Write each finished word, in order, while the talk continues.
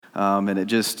And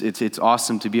it's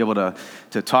awesome to be able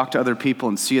to talk to other people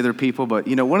and see other people. But,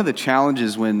 one of the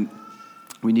challenges when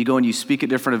you go and you speak at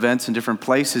different events in different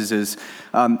places is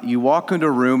you walk into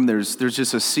a room, there's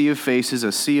just a sea of faces,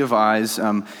 a sea of eyes,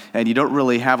 and you don't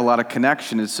really have a lot of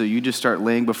connection. And so you just start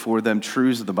laying before them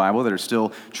truths of the Bible that are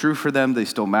still true for them. They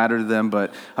still matter to them.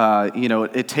 But,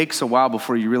 it takes a while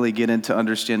before you really get into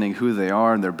understanding who they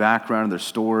are and their background and their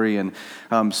story. And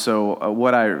so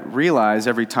what I realize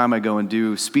every time I go and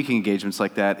do speaking engagements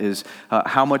like that is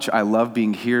how much I love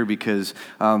being here because,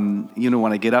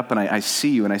 when I get up and I see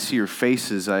you and I see your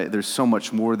faces, there's so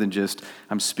much more than just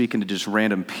I'm speaking to just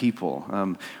random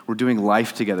people. We're doing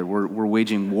life together. We're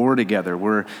waging war together.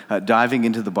 We're diving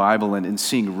into the Bible and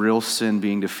seeing real sin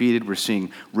being defeated. We're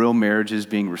seeing real marriages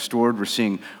being restored. We're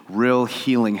seeing real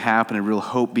healing happen and real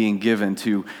hope being given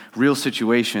to real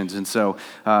situations. And so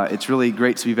it's really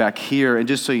great to be back here. And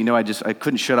just so you know, I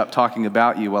couldn't shut up talking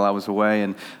about you while I was away.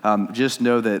 And just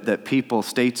know that people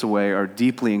states away are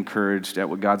deeply encouraged at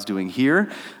what God's doing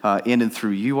here in and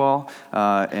through you all.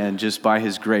 And just by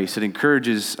his grace. It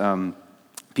encourages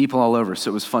people all over. So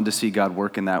it was fun to see God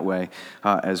work in that way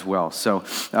as well. So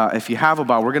if you have a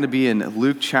Bible, we're going to be in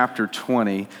Luke chapter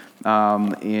 20.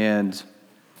 And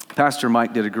Pastor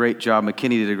Mike did a great job. McKinney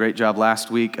did a great job last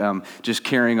week just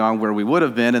carrying on where we would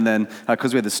have been. And then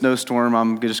because we had the snowstorm,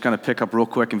 I'm just going to pick up real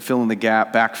quick and fill in the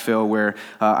gap, backfill where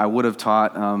I would have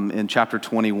taught in chapter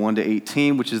 21 to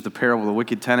 18, which is the parable of the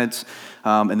wicked tenants.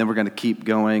 And then we're going to keep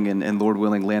going and Lord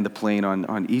willing, land the plane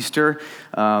on Easter.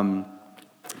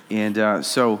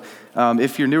 So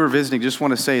if you're new or visiting, just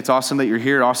want to say it's awesome that you're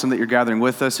here, awesome that you're gathering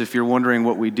with us. If you're wondering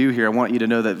what we do here, I want you to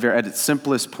know that at its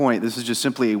simplest point, this is just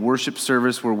simply a worship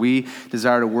service where we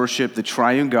desire to worship the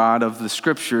triune God of the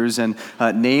Scriptures and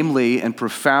namely and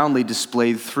profoundly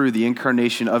displayed through the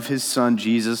incarnation of his Son,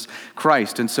 Jesus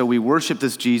Christ. And so we worship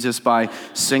this Jesus by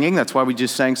singing. That's why we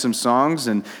just sang some songs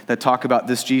and that talk about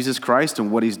this Jesus Christ and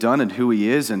what he's done and who he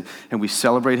is. And we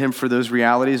celebrate him for those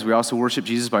realities. We also worship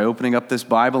Jesus by opening up this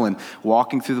Bible and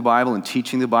walking through the Bible and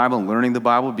teaching the Bible and learning the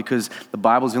Bible because the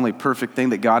Bible is the only perfect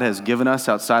thing that God has given us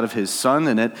outside of his Son,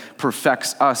 and it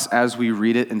perfects us as we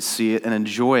read it and see it and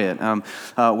enjoy it.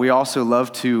 We also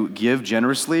love to give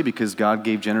generously because God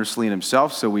gave generously in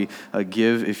himself, so we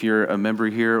give if you're a member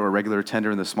here or a regular attender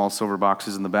in the small silver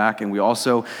boxes in the back, and we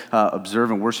also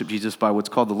observe and worship Jesus by what's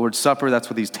called the Lord's Supper. That's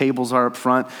what these tables are up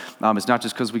front. It's not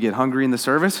just because we get hungry in the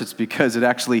service, it's because it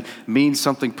actually means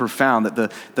something profound,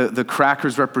 that the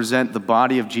crackers represent the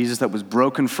body of Jesus that was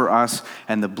broken for us,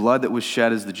 and the blood that was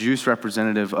shed is the juice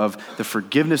representative of the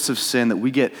forgiveness of sin that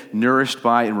we get nourished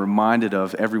by and reminded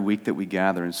of every week that we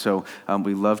gather. And so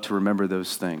we love to remember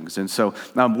those things. And so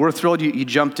we're thrilled you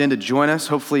jumped in to join us.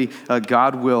 Hopefully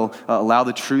God will allow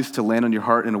the truth to land on your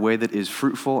heart in a way that is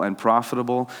fruitful and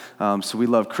profitable. So we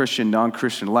love Christian,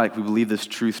 non-Christian alike. We believe this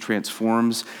truth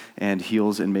transforms and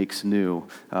heals and makes new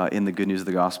in the good news of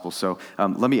the gospel. So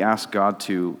let me ask God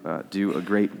to do a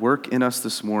great work in us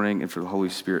this morning and for the Holy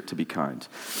Spirit to be kind.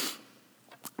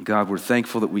 God, we're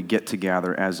thankful that we get to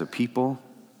gather as a people.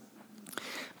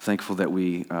 Thankful that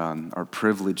we are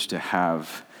privileged to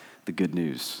have the good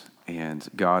news. And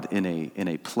God, in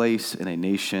a place, in a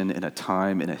nation, in a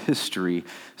time, in a history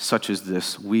such as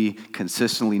this, we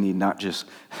consistently need not just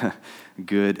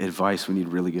good advice, we need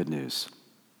really good news.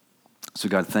 So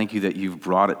God, thank you that you've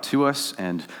brought it to us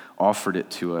and offered it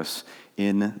to us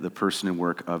in the person and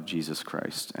work of Jesus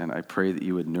Christ. And I pray that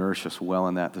you would nourish us well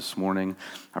in that this morning.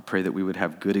 I pray that we would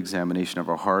have good examination of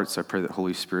our hearts. I pray that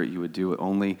Holy Spirit, you would do what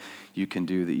only you can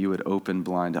do, that you would open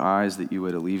blind eyes, that you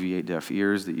would alleviate deaf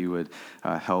ears, that you would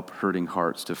help hurting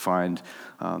hearts to find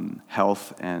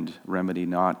health and remedy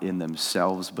not in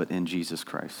themselves, but in Jesus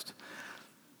Christ.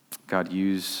 God,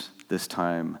 use this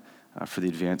time for the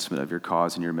advancement of your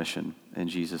cause and your mission. In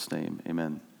Jesus' name,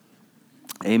 amen.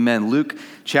 Amen. Luke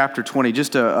chapter 20,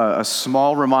 just a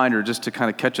small reminder just to kind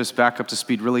of catch us back up to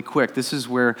speed really quick. This is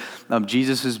where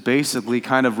Jesus is basically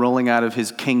kind of rolling out of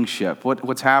his kingship.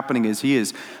 What's happening is he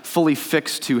is fully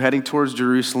fixed to heading towards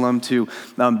Jerusalem to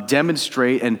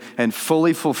demonstrate and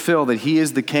fully fulfill that he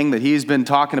is the king that he has been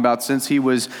talking about since he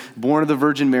was born of the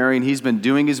Virgin Mary, and he's been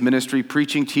doing his ministry,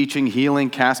 preaching, teaching, healing,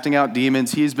 casting out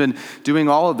demons. He's been doing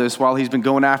all of this while he's been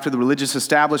going after the religious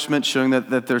establishment, showing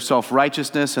that their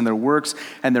self-righteousness and their works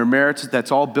and their merits,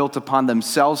 that's all built upon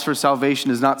themselves for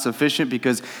salvation, is not sufficient,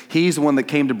 because he's the one that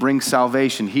came to bring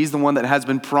salvation. He's the one that has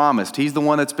been promised. He's the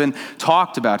one that's been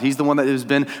talked about. He's the one that has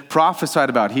been prophesied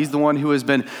about. He's the one who has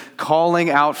been calling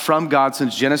out from God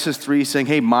since Genesis 3, saying,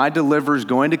 hey, my deliverer is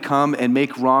going to come and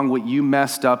make wrong what you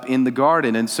messed up in the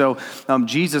garden. And so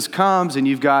Jesus comes, and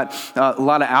you've got a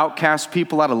lot of outcast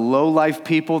people, a lot of low-life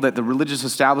people that the religious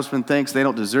establishment thinks they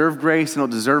don't deserve grace, they don't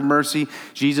deserve mercy.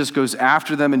 Jesus goes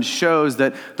after them and shows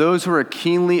that those who are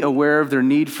keenly aware of their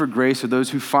need for grace are those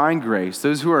who find grace.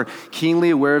 Those who are keenly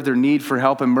aware of their need for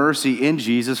help and mercy in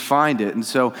Jesus find it. And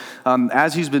so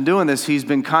as he's been doing this, he's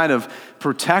been kind of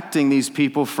protecting these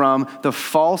people from the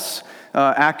false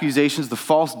accusations, the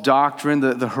false doctrine,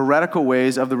 the heretical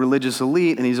ways of the religious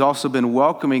elite, and he's also been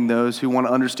welcoming those who want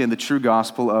to understand the true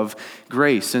gospel of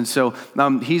grace. And so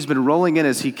he's been rolling in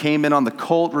as he came in on the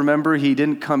colt. Remember, he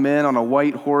didn't come in on a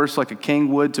white horse like a king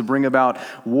would to bring about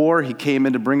war. He came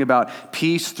in to bring about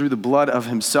peace through the blood of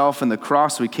himself and the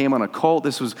cross. So he came on a colt.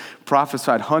 This was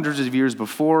prophesied hundreds of years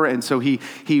before. And so he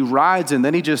rides, and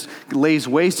then he just lays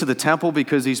waste to the temple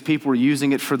because these people were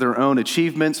using it for their own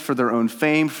achievements, for their own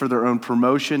fame, for their own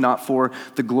promotion, not for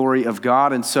the glory of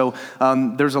God. And so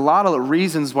there's a lot of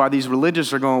reasons why these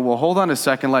religious are going, well, hold on a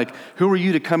second, like, who are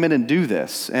you to come in and do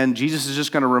this? And Jesus is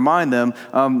just going to remind them,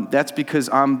 that's because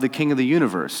I'm the king of the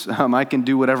universe. I can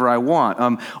do whatever I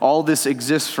want. All this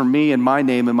exists for me and my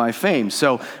name and my fame.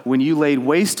 So when you laid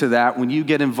waste to that, when you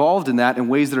get involved in that in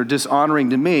ways that are dishonoring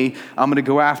to me, I'm going to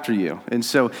go after you. And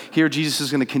so here Jesus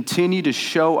is going to continue to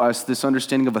show us this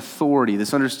understanding of authority,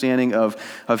 this understanding of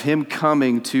him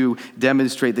coming to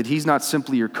demonstrate that he's not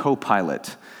simply your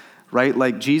co-pilot, right?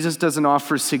 Like, Jesus doesn't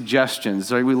offer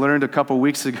suggestions. Right? We learned a couple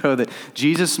weeks ago that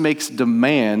Jesus makes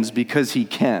demands because he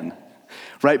can,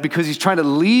 right? Because he's trying to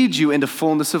lead you into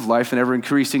fullness of life and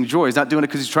ever-increasing joy. He's not doing it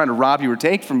because he's trying to rob you or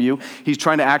take from you. He's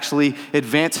trying to actually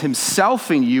advance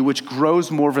himself in you, which grows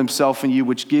more of himself in you,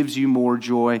 which gives you more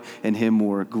joy and him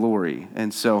more glory.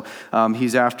 And so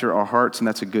he's after our hearts, and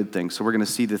that's a good thing. So we're going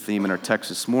to see the theme in our text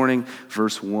this morning,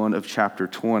 verse 1 of chapter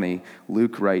 20.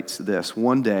 Luke writes this: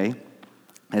 one day,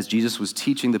 as Jesus was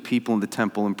teaching the people in the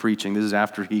temple and preaching, this is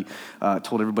after he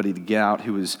told everybody to get out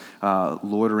who was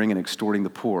loitering and extorting the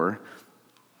poor.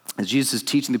 As Jesus is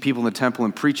teaching the people in the temple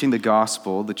and preaching the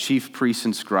gospel, the chief priests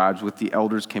and scribes with the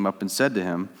elders came up and said to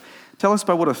him, "Tell us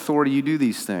by what authority you do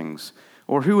these things,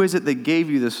 or who is it that gave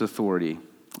you this authority?"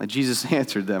 And Jesus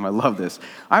answered them, I love this,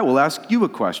 "I will ask you a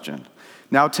question.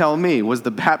 Now tell me, was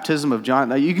the baptism of John..."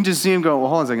 Now you can just see him go, well,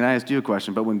 hold on a second, I asked you a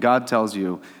question. But when God tells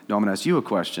you, no, I'm going to ask you a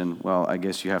question, well, I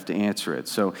guess you have to answer it.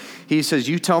 So he says,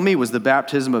 "You tell me, was the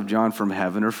baptism of John from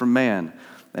heaven or from man?"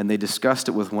 And they discussed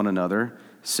it with one another,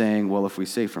 saying, well, if we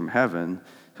say from heaven,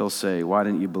 he'll say, why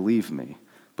didn't you believe me?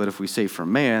 But if we say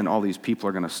from man, all these people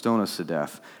are going to stone us to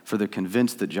death, for they're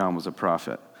convinced that John was a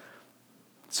prophet.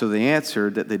 So they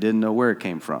answered that they didn't know where it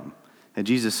came from. And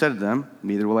Jesus said to them,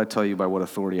 "Neither will I tell you by what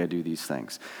authority I do these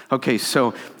things." Okay,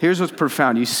 so here's what's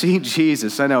profound. You see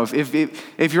Jesus. I know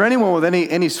if you're anyone with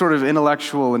any sort of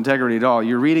intellectual integrity at all,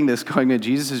 you're reading this going, man,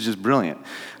 Jesus is just brilliant,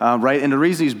 right? And the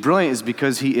reason he's brilliant is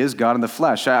because he is God in the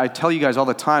flesh. I tell you guys all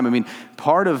the time, I mean,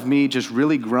 part of me just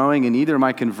really growing in either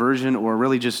my conversion or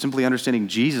really just simply understanding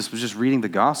Jesus was just reading the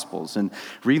Gospels and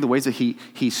reading the ways that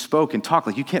he spoke and talked.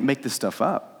 Like, you can't make this stuff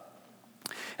up.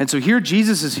 And so here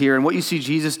Jesus is here, and what you see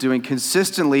Jesus doing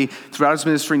consistently throughout his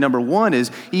ministry, number one,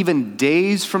 is even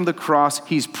days from the cross,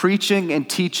 he's preaching and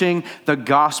teaching the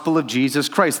gospel of Jesus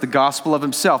Christ, the gospel of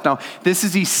himself. Now, this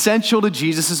is essential to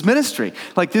Jesus' ministry.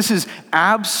 Like, this is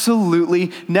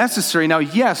absolutely necessary. Now,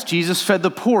 yes, Jesus fed the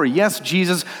poor. Yes,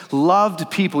 Jesus loved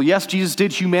people. Yes, Jesus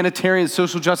did humanitarian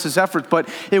social justice efforts, but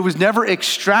it was never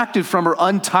extracted from or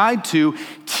untied to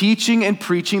teaching and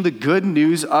preaching the good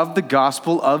news of the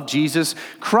gospel of Jesus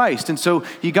Christ. And so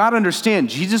you got to understand,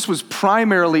 Jesus was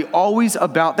primarily always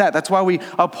about that. That's why we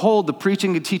uphold the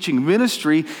preaching and teaching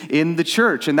ministry in the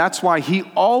church. And that's why he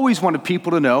always wanted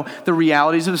people to know the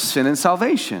realities of sin and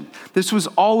salvation. This was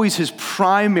always his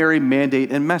primary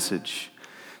mandate and message.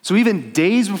 So even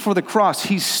days before the cross,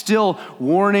 he's still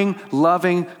warning,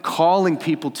 loving, calling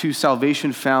people to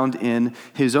salvation found in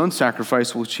his own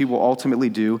sacrifice, which he will ultimately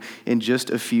do in just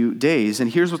a few days.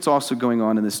 And here's what's also going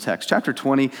on in this text. Chapter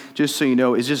 20, just so you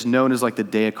know, is just known as like the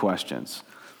Day of Questions.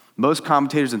 Most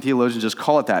commentators and theologians just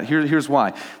call it that. Here's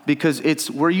why. Because it's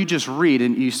where you just read,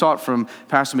 and you saw it from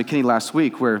Pastor McKinney last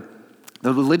week, where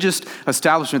The religious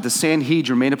establishment, the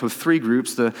Sanhedrin, made up of three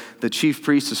groups, the chief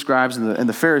priests, the scribes, and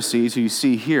the Pharisees, who you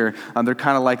see here. They're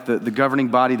kind of like the governing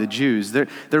body, the Jews.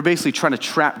 They're basically trying to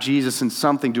trap Jesus in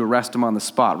something to arrest him on the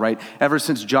spot, right? Ever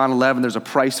since John 11, there's a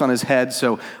price on his head,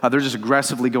 so they're just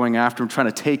aggressively going after him, trying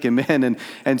to take him in,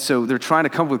 and so they're trying to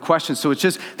come up with questions. So it's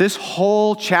just, this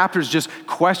whole chapter is just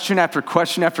question after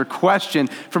question after question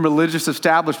from religious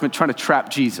establishment trying to trap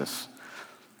Jesus.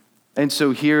 And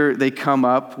so here they come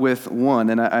up with one,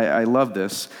 and I love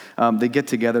this. They get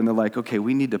together and they're like, okay,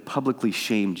 we need to publicly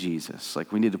shame Jesus.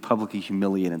 Like, we need to publicly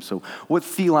humiliate him. So what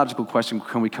theological question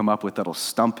can we come up with that'll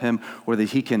stump him, or that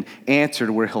he can answer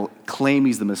to where he'll claim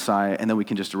he's the Messiah, and then we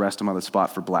can just arrest him on the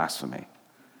spot for blasphemy?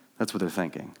 That's what they're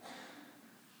thinking.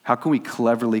 How can we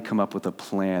cleverly come up with a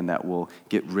plan that will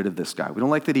get rid of this guy? We don't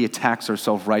like that he attacks our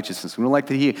self-righteousness. We don't like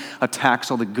that he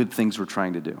attacks all the good things we're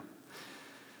trying to do.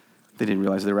 They didn't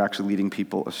realize they were actually leading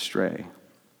people astray.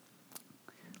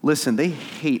 Listen, they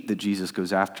hate that Jesus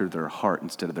goes after their heart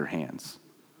instead of their hands.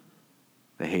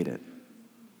 They hate it.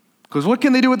 Because what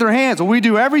can they do with their hands? Well, we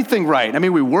do everything right. I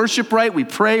mean, we worship right, we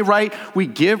pray right, we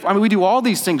give. I mean, we do all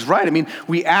these things right. I mean,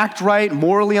 we act right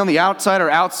morally on the outside. Our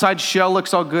outside shell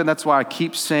looks all good. And that's why I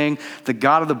keep saying the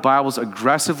God of the Bible is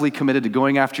aggressively committed to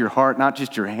going after your heart, not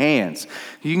just your hands.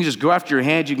 You can just go after your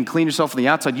hands. You can clean yourself on the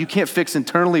outside. You can't fix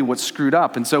internally what's screwed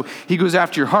up. And so he goes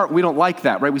after your heart. We don't like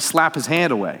that, right? We slap his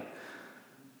hand away.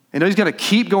 And he's going to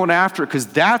keep going after it because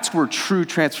that's where true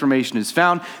transformation is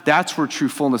found. That's where true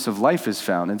fullness of life is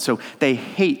found. And so they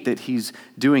hate that he's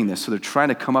doing this. So they're trying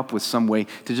to come up with some way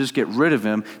to just get rid of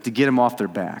him, to get him off their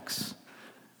backs.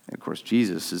 And of course,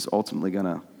 Jesus is ultimately going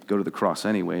to go to the cross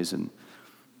anyways and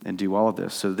do all of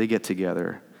this. So they get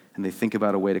together and they think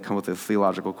about a way to come up with a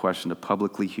theological question to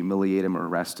publicly humiliate him or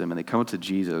arrest him. And they come up to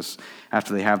Jesus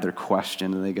after they have their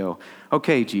question and they go,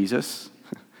 okay, Jesus,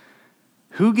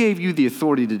 who gave you the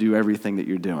authority to do everything that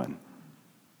you're doing?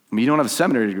 I mean, you don't have a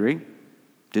seminary degree,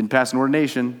 didn't pass an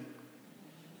ordination.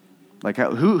 Like,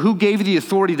 who gave you the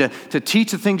authority to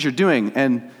teach the things you're doing?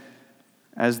 And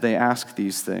as they ask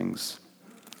these things,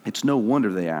 it's no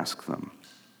wonder they ask them.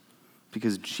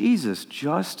 Because Jesus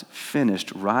just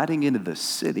finished riding into the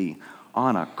city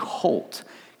on a colt,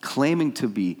 claiming to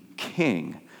be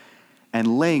king,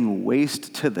 and laying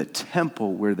waste to the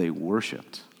temple where they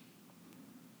worshiped.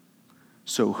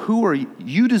 So who are you?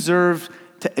 You deserve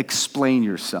to explain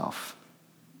yourself.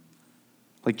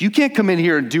 Like, you can't come in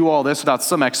here and do all this without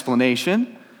some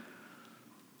explanation.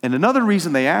 And another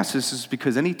reason they ask this is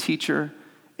because any teacher,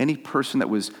 any person that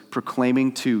was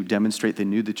proclaiming to demonstrate they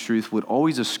knew the truth would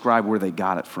always ascribe where they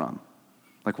got it from.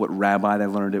 Like what rabbi they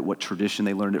learned it, what tradition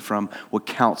they learned it from, what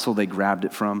council they grabbed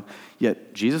it from.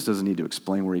 Yet Jesus doesn't need to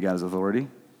explain where he got his authority.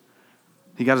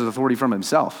 He got his authority from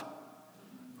himself.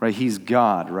 Right? He's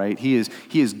God, right? He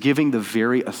is giving the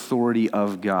very authority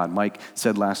of God. Mike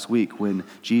said last week, when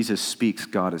Jesus speaks,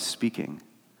 God is speaking.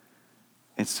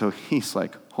 And so he's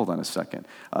like, hold on a second.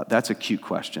 That's a cute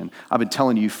question. I've been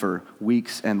telling you for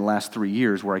weeks and the last 3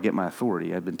 years where I get my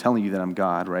authority. I've been telling you that I'm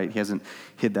God, right? He hasn't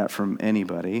hid that from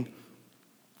anybody.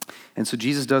 And so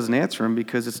Jesus doesn't answer him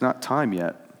because it's not time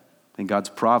yet. In God's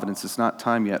providence, it's not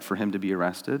time yet for him to be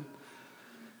arrested.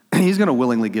 He's going to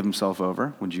willingly give himself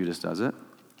over when Judas does it.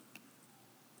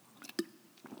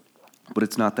 But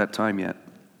it's not that time yet.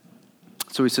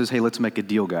 So he says, hey, let's make a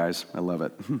deal, guys. I love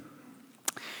it.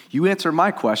 You answer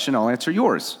my question, I'll answer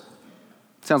yours.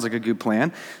 Sounds like a good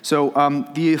plan. So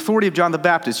the authority of John the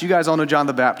Baptist, you guys all know John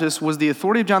the Baptist. Was the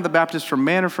authority of John the Baptist from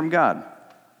man or from God?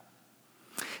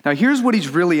 Now here's what he's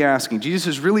really asking. Jesus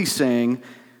is really saying,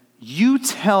 you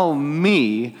tell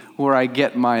me where I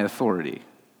get my authority.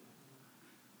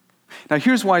 Now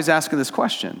here's why he's asking this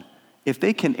question. If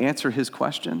they can answer his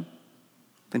question,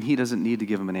 then he doesn't need to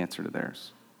give them an answer to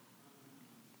theirs.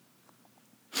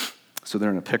 So they're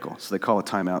in a pickle. So they call a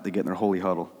timeout. They get in their holy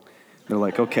huddle. They're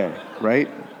like, okay, right?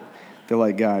 They're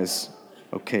like, guys,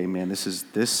 okay, man,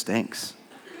 this stinks.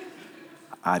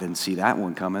 I didn't see that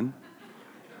one coming.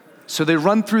 So they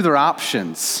run through their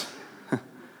options.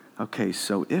 Okay,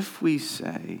 so if we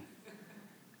say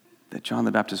that John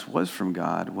the Baptist was from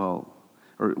God, well,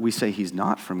 or we say he's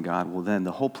not from God, well, then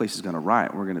the whole place is going to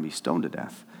riot. We're going to be stoned to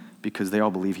death because they all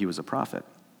believe he was a prophet.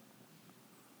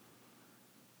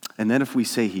 And then if we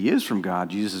say he is from God,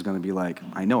 Jesus is going to be like,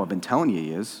 I know, I've been telling you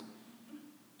he is.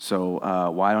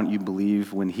 So why don't you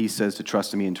believe when he says to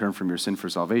trust in me and turn from your sin for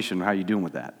salvation? How are you doing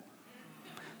with that?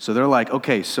 So they're like,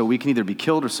 okay, so we can either be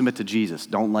killed or submit to Jesus.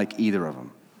 Don't like either of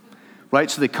them.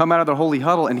 Right? So they come out of their holy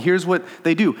huddle, and here's what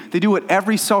they do. They do what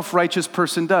every self-righteous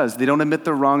person does. They don't admit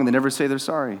they're wrong, and they never say they're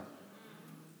sorry.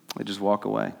 They just walk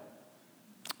away.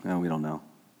 No, we don't know.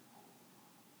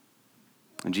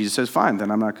 And Jesus says, fine, then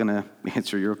I'm not going to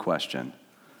answer your question.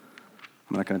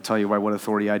 I'm not going to tell you by what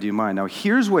authority I do mine. Now,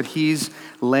 here's what he's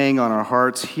laying on our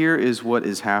hearts. Here is what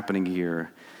is happening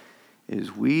here,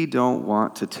 is we don't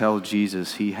want to tell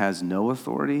Jesus he has no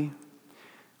authority.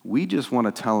 We just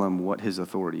want to tell him what his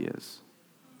authority is.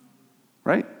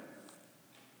 Right?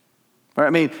 All right, I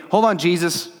mean, hold on,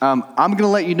 Jesus. I'm going to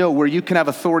let you know where you can have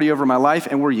authority over my life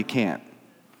and where you can't.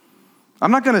 I'm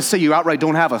not going to say you outright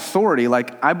don't have authority.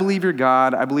 Like, I believe you're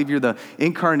God. I believe you're the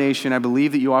incarnation. I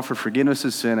believe that you offer forgiveness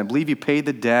of sin. I believe you paid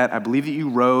the debt. I believe that you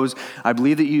rose. I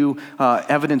believe that you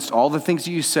evidenced all the things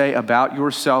that you say about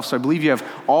yourself. So I believe you have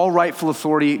all rightful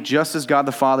authority just as God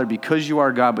the Father because you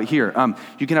are God. But here,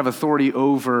 you can have authority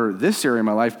over this area of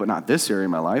my life, but not this area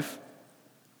of my life.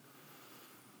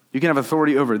 You can have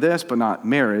authority over this, but not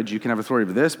marriage. You can have authority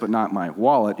over this, but not my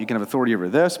wallet. You can have authority over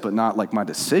this, but not like my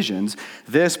decisions.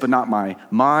 This, but not my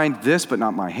mind. This, but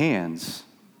not my hands.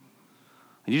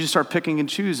 And you just start picking and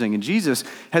choosing. And Jesus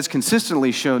has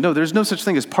consistently shown, no, there's no such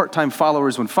thing as part-time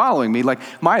followers when following me. Like,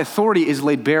 my authority is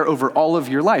laid bare over all of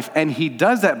your life. And he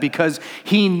does that because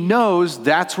he knows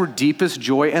that's where deepest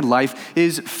joy and life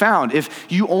is found. If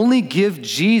you only give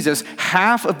Jesus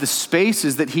half of the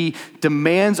spaces that he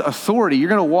demands authority, you're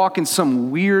going to walk in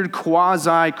some weird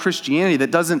quasi-Christianity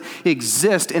that doesn't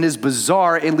exist and is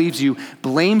bizarre and leaves you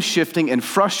blame-shifting and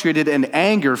frustrated and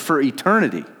anger for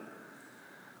eternity.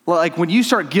 Well, like when you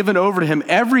start giving over to him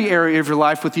every area of your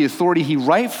life with the authority he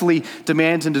rightfully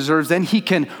demands and deserves, then he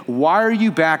can wire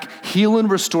you back, heal and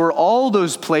restore all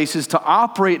those places to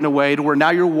operate in a way to where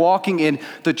now you're walking in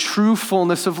the true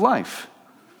fullness of life.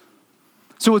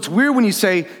 So it's weird when you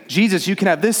say, Jesus, you can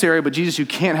have this area, but Jesus, you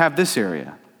can't have this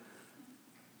area.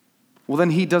 Well,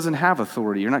 then he doesn't have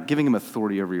authority. You're not giving him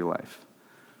authority over your life.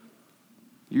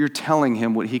 You're telling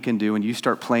him what he can do, and you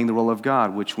start playing the role of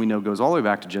God, which we know goes all the way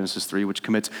back to Genesis 3, which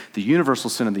commits the universal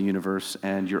sin of the universe,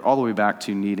 and you're all the way back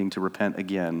to needing to repent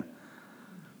again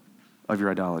of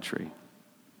your idolatry.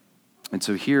 And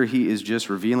so here he is just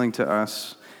revealing to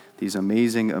us these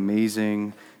amazing,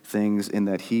 amazing things in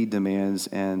that he demands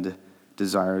and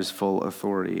desires full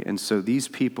authority. And so these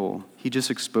people, he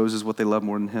just exposes what they love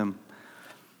more than him.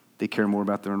 They care more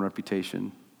about their own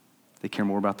reputation. They care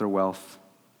more about their wealth.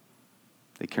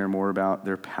 They care more about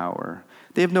their power.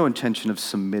 They have no intention of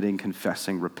submitting,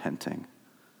 confessing, repenting.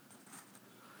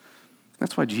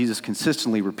 That's why Jesus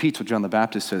consistently repeats what John the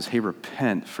Baptist says, hey,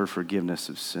 repent for forgiveness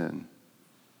of sin.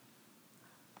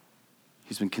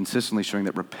 He's been consistently showing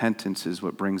that repentance is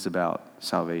what brings about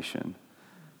salvation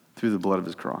through the blood of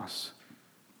his cross.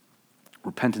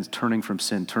 Repentance, turning from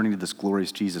sin, turning to this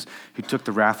glorious Jesus who took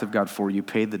the wrath of God for you,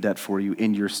 paid the debt for you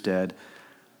in your stead,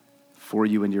 for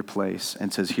you in your place,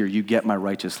 and says, here, you get my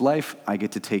righteous life. I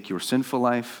get to take your sinful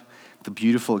life. The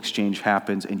beautiful exchange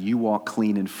happens, and you walk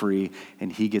clean and free, and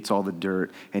he gets all the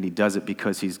dirt, and he does it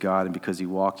because he's God and because he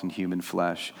walked in human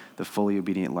flesh, the fully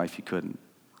obedient life he couldn't.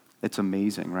 It's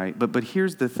amazing, right? But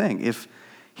here's the thing.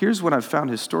 Here's what I've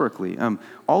found historically.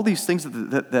 All these things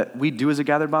that we do as a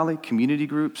gathered body, community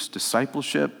groups,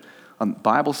 discipleship,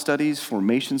 Bible studies,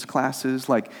 formations classes,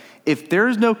 like, if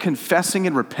there's no confessing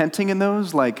and repenting in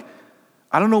those, like,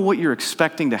 I don't know what you're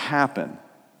expecting to happen.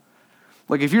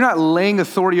 Like, if you're not laying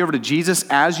authority over to Jesus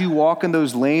as you walk in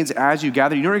those lanes, as you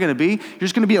gather, you know what you're going to be? You're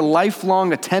just going to be a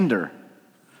lifelong attender.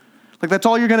 Like, that's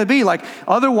all you're going to be. Like,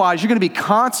 otherwise, you're going to be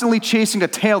constantly chasing a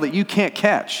tail that you can't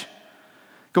catch.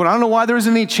 Going, I don't know why there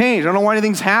isn't any change. I don't know why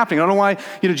anything's happening. I don't know why,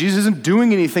 Jesus isn't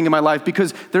doing anything in my life,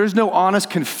 because there's no honest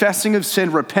confessing of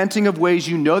sin, repenting of ways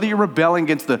you know that you're rebelling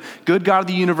against the good God of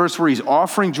the universe, where he's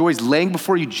offering joys, laying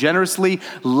before you generously,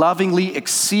 lovingly,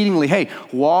 exceedingly. Hey,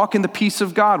 walk in the peace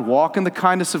of God. Walk in the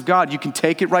kindness of God. You can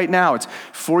take it right now. It's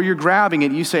for your grabbing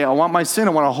it. You say, I want my sin.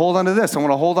 I want to hold on to this. I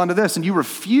want to hold on to this. And you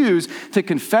refuse to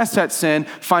confess that sin,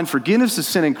 find forgiveness of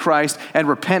sin in Christ, and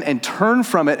repent and turn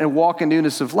from it and walk in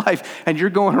newness of life. And you're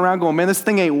going around going, man, this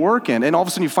thing ain't working. And all of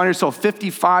a sudden you find yourself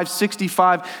 55,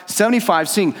 65, 75,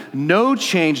 seeing no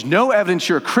change, no evidence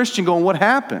you're a Christian, going, what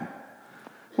happened?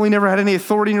 Well, you never had any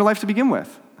authority in your life to begin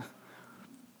with.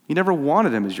 You never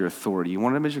wanted him as your authority. You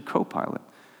wanted him as your co-pilot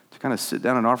to kind of sit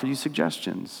down and offer you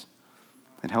suggestions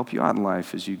and help you out in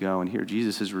life as you go. And here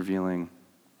Jesus is revealing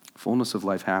fullness of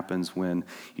life happens when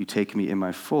you take me in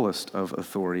my fullest of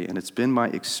authority. And it's been my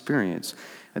experience,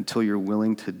 until you're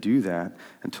willing to do that,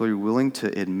 until you're willing to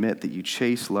admit that you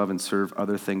chase, love, and serve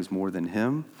other things more than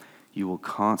him, you will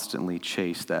constantly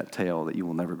chase that tail that you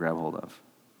will never grab hold of.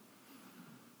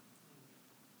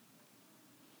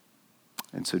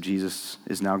 And so Jesus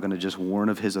is now going to just warn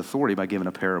of his authority by giving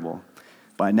a parable.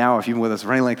 By now, if you've been with us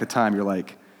for any length of time, you're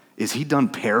like, Is he done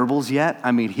parables yet?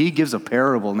 I mean, he gives a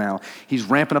parable now. He's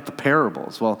ramping up the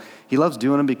parables. Well, he loves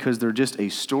doing them because they're just a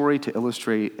story to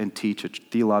illustrate and teach a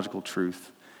theological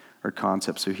truth or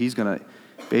concept. So he's going to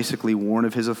basically warn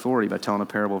of his authority by telling a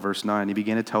parable, verse 9. He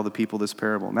began to tell the people this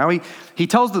parable. Now he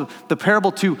tells the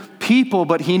parable to people,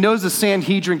 but he knows the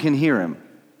Sanhedrin can hear him.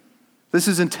 This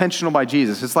is intentional by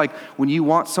Jesus. It's like when you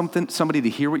want somebody to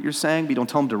hear what you're saying, but you don't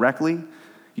tell them directly.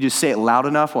 You just say it loud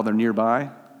enough while they're nearby.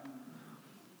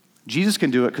 Jesus can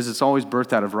do it because it's always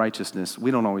birthed out of righteousness. We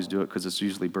don't always do it because it's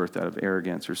usually birthed out of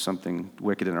arrogance or something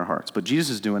wicked in our hearts. But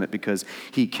Jesus is doing it because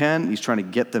he can. He's trying to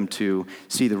get them to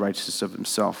see the righteousness of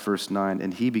himself. Verse 9,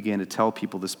 and he began to tell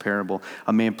people this parable.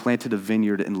 A man planted a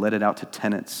vineyard and let it out to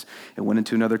tenants and went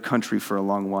into another country for a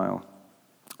long while.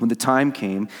 When the time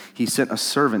came, he sent a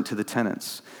servant to the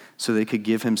tenants so they could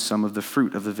give him some of the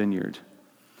fruit of the vineyard.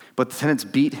 But the tenants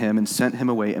beat him and sent him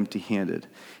away empty-handed.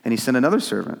 And he sent another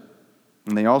servant.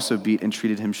 And they also beat and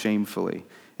treated him shamefully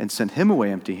and sent him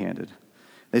away empty-handed.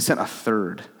 They sent a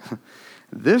third.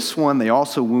 This one they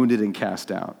also wounded and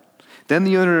cast out. Then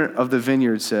the owner of the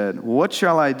vineyard said, what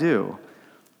shall I do?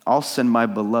 I'll send my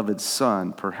beloved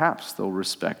son. Perhaps they'll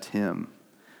respect him.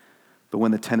 But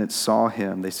when the tenants saw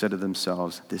him, they said to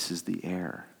themselves, this is the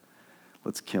heir.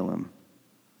 Let's kill him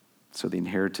so the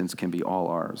inheritance can be all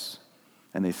ours.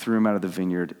 And they threw him out of the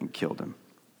vineyard and killed him.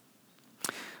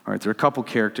 All right, there are a couple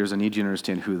characters. I need you to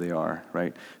understand who they are,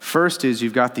 right? First is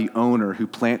you've got the owner who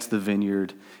plants the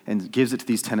vineyard and gives it to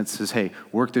these tenants, says, hey,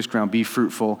 work this ground, be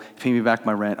fruitful, pay me back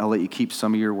my rent, I'll let you keep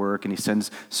some of your work. And he sends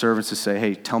servants to say,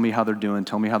 hey, tell me how they're doing,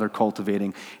 tell me how they're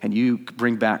cultivating, and you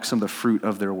bring back some of the fruit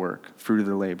of their work, fruit of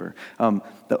their labor.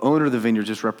 The owner of the vineyard is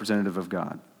just representative of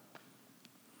God.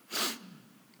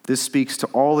 This speaks to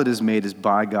all that is made is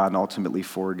by God and ultimately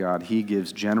for God. He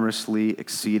gives generously,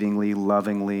 exceedingly,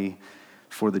 lovingly,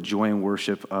 for the joy and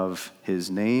worship of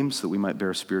his name so that we might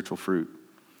bear spiritual fruit.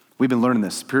 We've been learning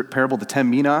this parable, the 10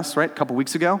 minas, right, a couple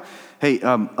weeks ago. Hey,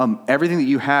 everything that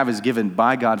you have is given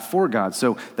by God for God.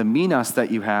 So the minas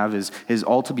that you have is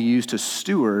all to be used to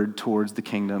steward towards the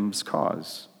kingdom's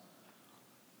cause,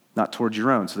 not towards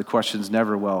your own. So the question is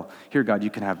never, well, here, God, you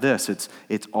can have this.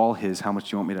 It's all his. How much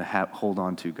do you want me to hold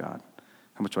on to, God?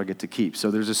 How much do I get to keep? So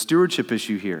there's a stewardship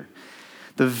issue here.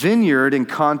 The vineyard in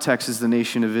context is the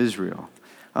nation of Israel.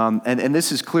 And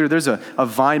this is clear. There's a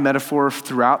vine metaphor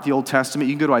throughout the Old Testament.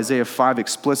 You can go to Isaiah 5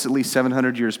 explicitly,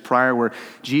 700 years prior, where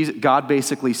God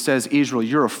basically says, Israel,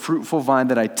 you're a fruitful vine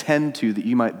that I tend to that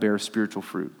you might bear spiritual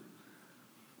fruit.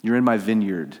 You're in my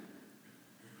vineyard.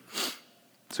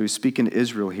 So he's speaking to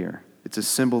Israel here. It's a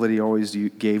symbol that he always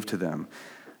gave to them.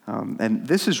 And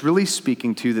this is really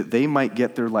speaking to that they might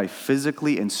get their life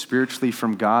physically and spiritually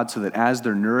from God so that as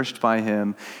they're nourished by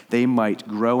him, they might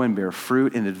grow and bear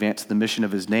fruit and advance the mission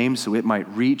of his name so it might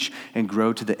reach and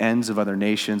grow to the ends of other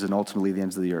nations and ultimately the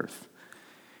ends of the earth.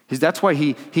 That's why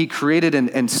he created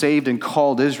and saved and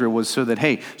called Israel, was so that,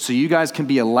 hey, so you guys can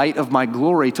be a light of my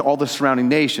glory to all the surrounding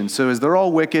nations. So as they're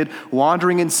all wicked,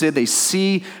 wandering in sin, they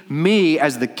see me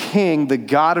as the king, the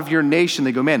God of your nation.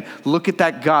 They go, man, look at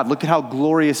that God. Look at how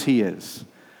glorious he is.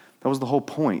 That was the whole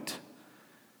point.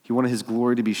 He wanted his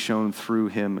glory to be shown through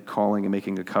him calling and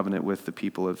making a covenant with the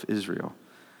people of Israel.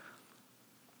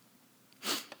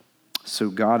 So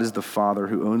God is the Father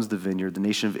who owns the vineyard, the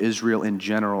nation of Israel in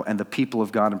general, and the people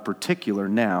of God in particular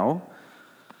now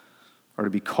are to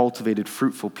be cultivated,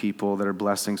 fruitful people that are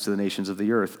blessings to the nations of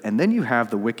the earth. And then you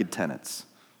have the wicked tenants.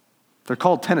 They're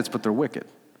called tenants, but they're wicked.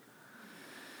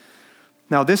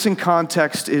 Now, this in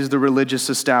context is the religious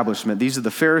establishment. These are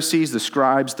the Pharisees, the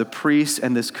scribes, the priests,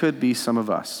 and this could be some of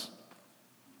us.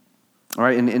 All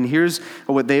right, and here's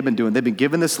what they've been doing. They've been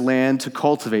given this land to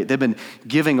cultivate. They've been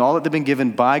giving all that they've been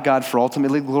given by God for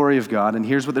ultimately the glory of God. And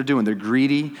here's what they're doing. They're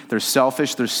greedy, they're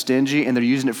selfish, they're stingy, and they're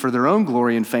using it for their own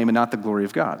glory and fame and not the glory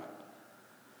of God.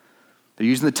 They're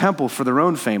using the temple for their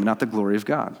own fame and not the glory of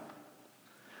God.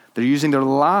 They're using their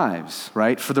lives,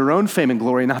 right, for their own fame and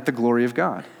glory, not the glory of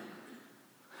God.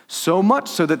 So much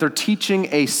so that they're teaching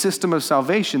a system of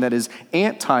salvation that is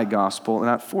anti-gospel and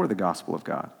not for the gospel of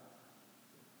God.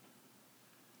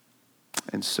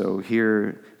 And so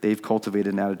here they've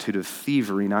cultivated an attitude of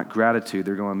thievery, not gratitude.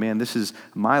 They're going, man, this is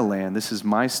my land. This is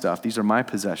my stuff. These are my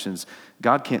possessions.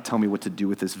 God can't tell me what to do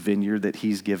with this vineyard that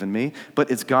he's given me,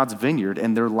 but it's God's vineyard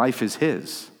and their life is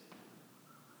his.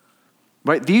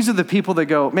 Right? These are the people that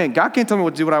go, man, God can't tell me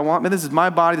what to do what I want. Man, this is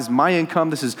my body. This is my income.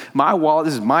 This is my wallet.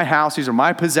 This is my house. These are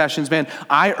my possessions, man.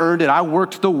 I earned it. I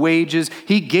worked the wages.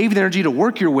 He gave you the energy to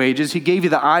work your wages. He gave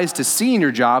you the eyes to see in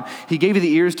your job. He gave you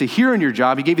the ears to hear in your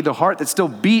job. He gave you the heart that still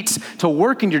beats to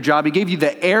work in your job. He gave you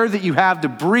the air that you have to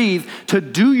breathe to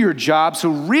do your job. So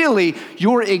really,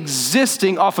 you're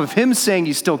existing off of him saying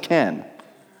you still can.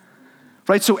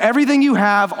 Right? So everything you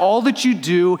have, all that you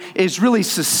do is really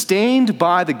sustained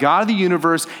by the God of the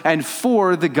universe and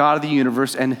for the God of the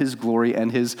universe and his glory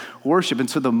and his worship. And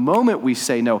so the moment we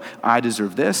say, no, I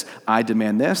deserve this, I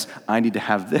demand this, I need to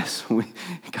have this,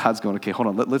 God's going, okay, hold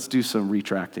on, let's do some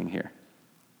retracting here.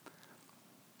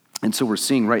 And so we're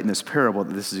seeing right in this parable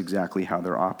that this is exactly how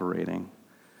they're operating.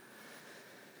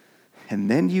 And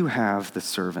then you have the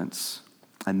servants,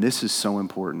 and this is so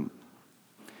important.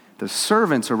 The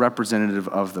servants are representative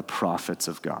of the prophets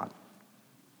of God.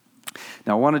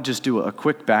 Now, I want to just do a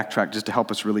quick backtrack just to help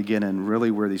us really get in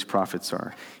really where these prophets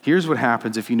are. Here's what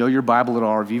happens if you know your Bible at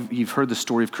all, or if you've heard the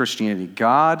story of Christianity.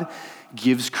 God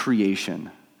gives creation,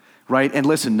 right? And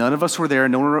listen, none of us were there.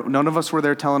 None of us were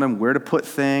there telling him where to put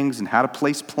things and how to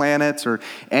place planets or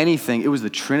anything. It was the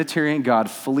Trinitarian God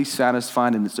fully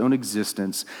satisfied in its own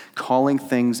existence, calling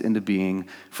things into being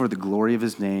for the glory of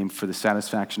his name, for the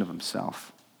satisfaction of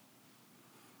himself.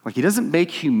 Like, he doesn't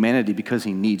make humanity because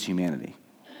he needs humanity.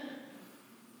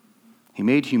 He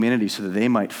made humanity so that they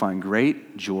might find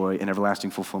great joy and everlasting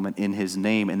fulfillment in his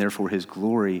name, and therefore his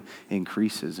glory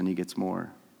increases and he gets more.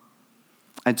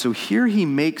 And so here he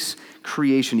makes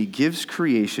creation, he gives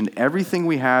creation. Everything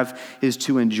we have is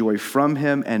to enjoy from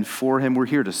him and for him. We're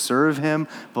here to serve him,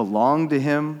 belong to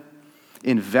him,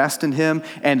 invest in him.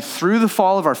 And through the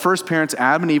fall of our first parents,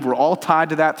 Adam and Eve, we're all tied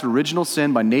to that through original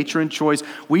sin by nature and choice.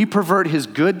 We pervert his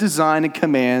good design and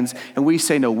commands, and we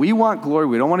say, no, we want glory.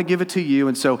 We don't want to give it to you.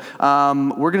 And so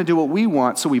we're going to do what we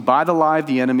want. So we buy the lie of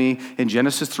the enemy in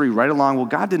Genesis 3 right along. Well,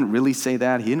 God didn't really say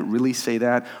that. He didn't really say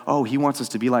that. Oh, he wants us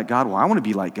to be like God. Well, I want to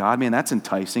be like God. Man, that's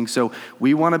enticing. So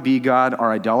we want to be God.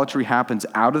 Our idolatry happens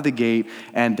out of the gate,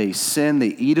 and they sin. They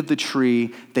eat of the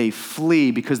tree. They flee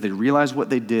because they realize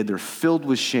what they did. They're filled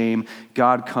with shame.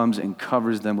 God comes and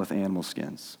covers them with animal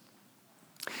skins.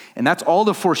 And that's all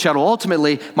the foreshadow.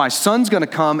 Ultimately, my son's going to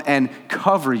come and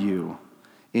cover you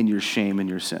in your shame and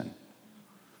your sin.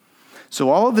 So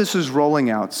all of this is rolling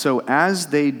out. So as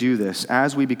they do this,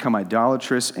 as we become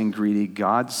idolatrous and greedy,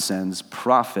 God sends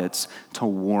prophets to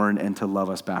warn and to love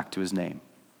us back to his name.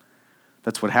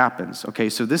 That's what happens. Okay,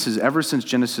 so this is ever since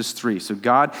Genesis 3. So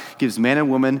God gives man and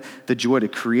woman the joy to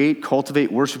create,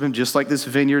 cultivate, worship him, just like this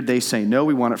vineyard. They say, no,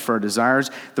 we want it for our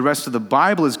desires. The rest of the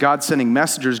Bible is God sending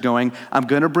messengers going, I'm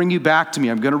going to bring you back to me.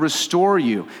 I'm going to restore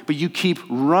you. But you keep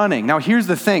running. Now, here's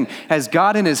the thing. As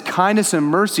God in his kindness and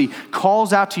mercy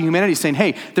calls out to humanity saying,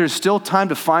 hey, there's still time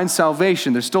to find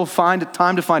salvation. There's still time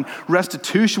to find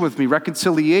restitution with me,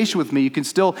 reconciliation with me. You can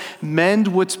still mend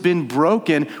what's been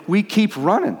broken. We keep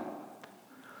running.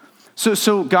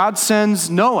 So God sends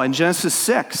Noah in Genesis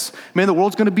 6. Man, the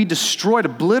world's going to be destroyed,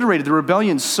 obliterated. The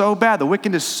rebellion's so bad. The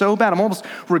wickedness is so bad. I'm almost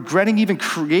regretting even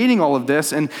creating all of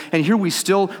this. And here we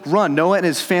still run. Noah and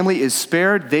his family is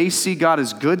spared. They see God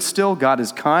as good still. God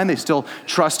is kind. They still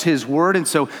trust his word. And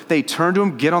so they turn to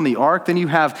him, get on the ark. Then you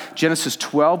have Genesis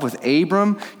 12 with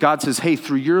Abram. God says, hey,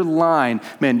 through your line,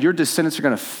 man, your descendants are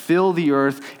going to fill the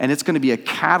earth. And it's going to be a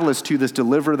catalyst to this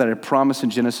deliverer that I promised in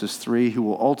Genesis 3, who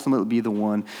will ultimately be the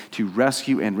one to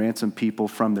rescue and ransom people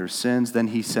from their sins. Then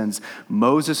he sends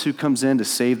Moses, who comes in to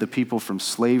save the people from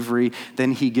slavery.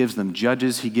 Then he gives them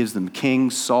judges. He gives them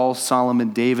kings, Saul,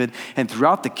 Solomon, David. And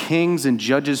throughout the kings and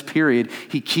judges period,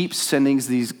 he keeps sending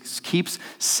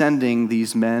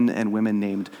these men and women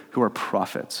named who are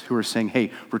prophets, who are saying,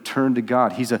 hey, return to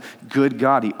God. He's a good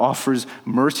God. He offers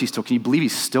mercy still. Can you believe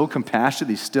he's still compassionate?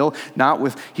 He's still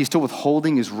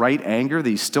withholding his right anger, that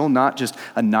he's still not just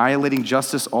annihilating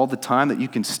justice all the time, that you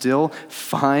can still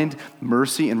find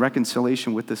mercy and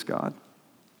reconciliation with this God.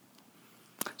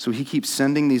 So he keeps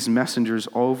sending these messengers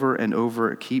over and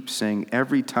over, keeps saying,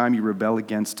 every time you rebel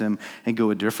against him and go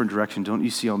a different direction, don't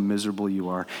you see how miserable you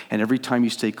are? And every time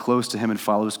you stay close to him and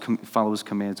follow his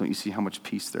commands, don't you see how much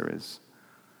peace there is?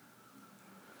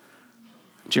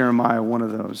 Jeremiah, one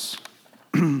of those.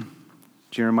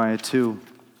 Jeremiah 2.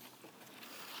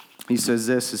 He says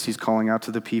this as he's calling out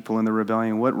to the people in the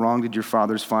rebellion. What wrong did your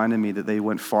fathers find in me that they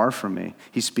went far from me?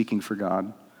 He's speaking for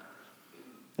God.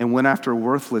 And went after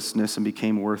worthlessness and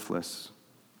became worthless.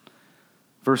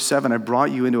 Verse 7, I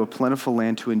brought you into a plentiful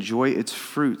land to enjoy its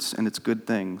fruits and its good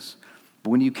things.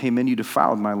 But when you came in, you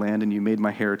defiled my land and you made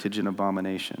my heritage an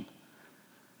abomination.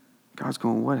 God's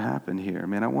going, what happened here?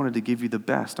 Man, I wanted to give you the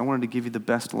best. I wanted to give you the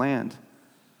best land.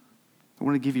 I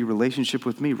want to give you relationship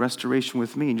with me, restoration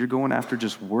with me, and you're going after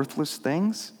just worthless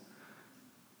things?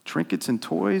 Trinkets and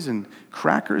toys and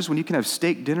crackers when you can have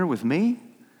steak dinner with me?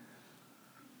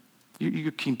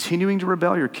 You're continuing to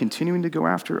rebel. You're continuing to go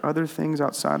after other things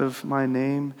outside of my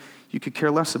name. You could care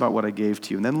less about what I gave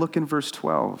to you. And then look in verse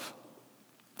 12.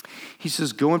 He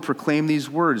says, go and proclaim these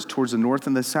words towards the north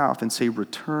and the south and say,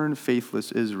 return,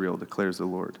 faithless Israel, declares the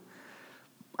Lord.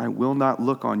 I will not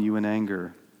look on you in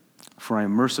anger, for I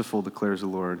am merciful, declares the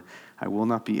Lord. I will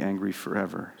not be angry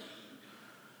forever.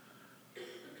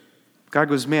 God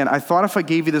goes, man, I thought if I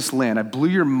gave you this land, I blew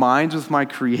your minds with my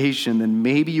creation, then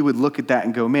maybe you would look at that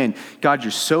and go, man, God,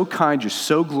 you're so kind, you're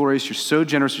so glorious, you're so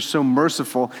generous, you're so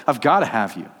merciful. I've got to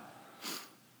have you.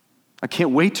 I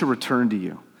can't wait to return to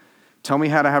you. Tell me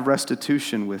how to have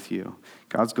restitution with you.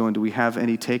 God's going, do we have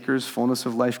any takers? Fullness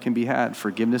of life can be had.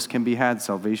 Forgiveness can be had.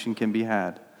 Salvation can be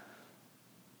had.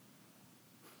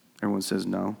 Everyone says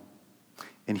no.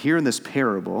 And here in this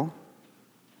parable,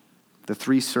 the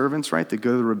three servants, right, that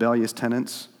go to the rebellious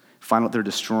tenants, find out they're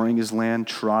destroying his land,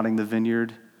 trotting the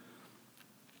vineyard,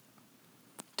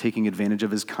 taking advantage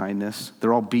of his kindness.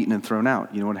 They're all beaten and thrown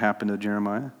out. You know what happened to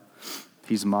Jeremiah?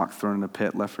 He's mocked, thrown in a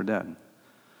pit, left for dead.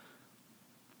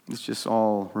 It's just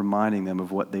all reminding them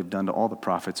of what they've done to all the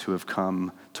prophets who have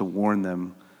come to warn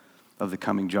them of the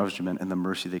coming judgment and the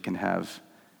mercy they can have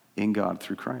in God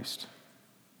through Christ.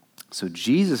 So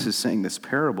Jesus is saying this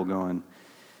parable going,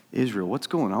 Israel, what's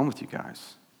going on with you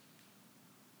guys?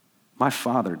 My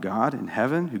Father, God in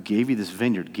heaven, who gave you this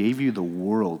vineyard, gave you the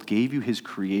world, gave you his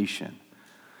creation.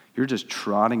 You're just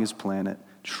trotting his planet,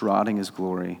 trotting his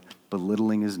glory,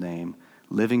 belittling his name,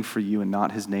 living for you and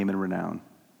not his name and renown.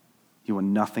 You want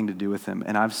nothing to do with him.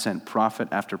 And I've sent prophet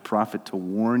after prophet to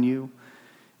warn you,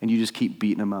 and you just keep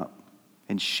beating him up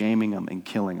and shaming him and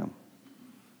killing him.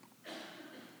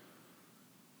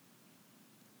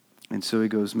 And so he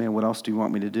goes, man, what else do you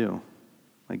want me to do?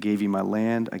 I gave you my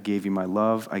land. I gave you my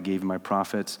love. I gave you my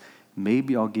prophets.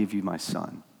 Maybe I'll give you my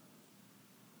son.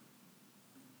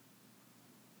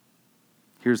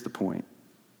 Here's the point.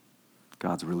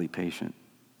 God's really patient.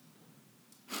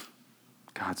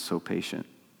 God's so patient.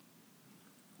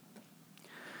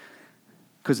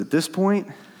 Because at this point,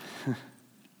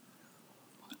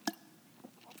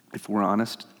 if we're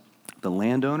honest, the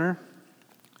landowner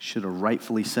should have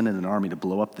rightfully sent in an army to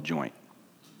blow up the joint.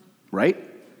 Right?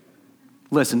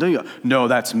 Listen, don't you go, no,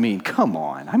 that's mean. Come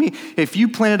on. I mean, if you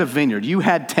planted a vineyard, you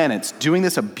had tenants doing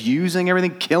this, abusing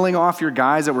everything, killing off your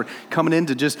guys that were coming in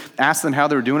to just ask them how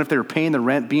they were doing, if they were paying the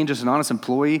rent, being just an honest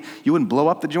employee, you wouldn't blow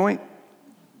up the joint?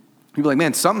 You'd be like,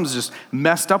 man, something's just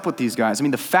messed up with these guys. I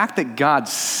mean, the fact that God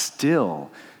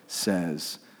still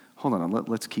says, hold on,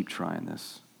 let's keep trying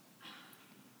this.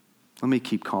 Let me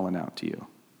keep calling out to you.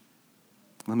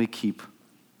 Let me keep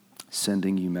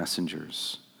sending you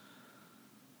messengers.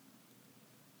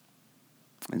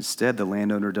 Instead, the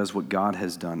landowner does what God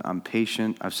has done. I'm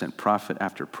patient. I've sent prophet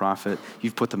after prophet.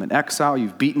 You've put them in exile.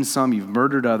 You've beaten some. You've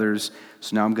murdered others.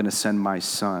 So now I'm going to send my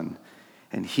son.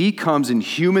 And he comes in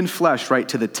human flesh, right,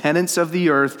 to the tenants of the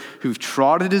earth who've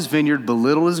trotted his vineyard,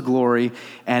 belittled his glory,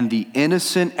 and the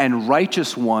innocent and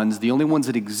righteous ones, the only ones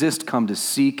that exist, come to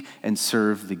seek and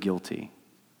serve the guilty,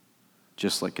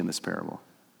 just like in this parable.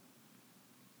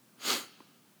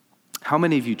 How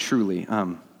many of you truly,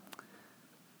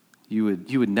 you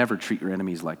would never treat your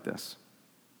enemies like this?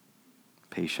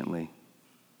 Patiently,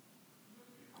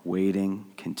 waiting,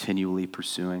 continually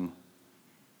pursuing,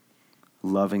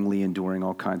 lovingly enduring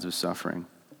all kinds of suffering.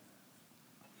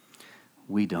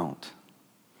 We don't.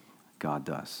 God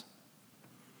does.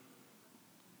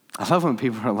 I love when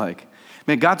people are like,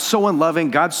 man, God's so unloving,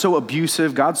 God's so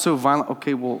abusive, God's so violent.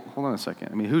 Okay, well, hold on a second.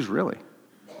 I mean, who's really?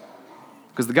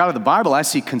 Because the God of the Bible I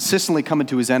see consistently coming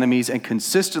to his enemies and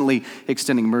consistently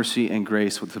extending mercy and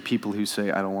grace with the people who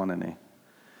say, I don't want any.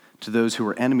 To those who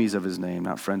are enemies of his name,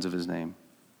 not friends of his name.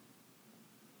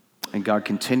 And God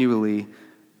continually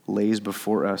lays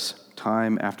before us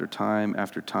time after time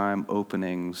after time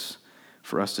openings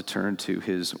for us to turn to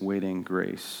his waiting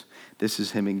grace. This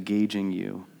is him engaging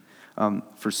you.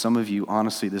 For some of you,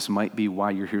 honestly, this might be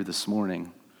why you're here this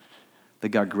morning. That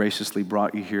God graciously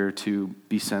brought you here to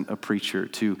be sent a preacher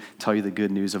to tell you the good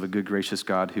news of a good, gracious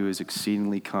God who is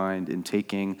exceedingly kind in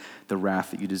taking the wrath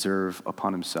that you deserve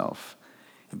upon himself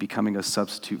and becoming a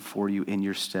substitute for you in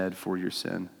your stead for your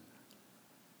sin.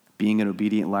 Being an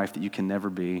obedient life that you can never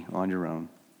be on your own.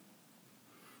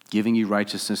 Giving you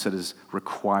righteousness that is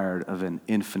required of an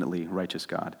infinitely righteous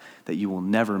God that you will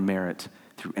never merit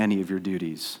through any of your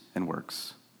duties and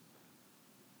works.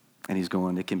 And he's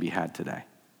going, it can be had today.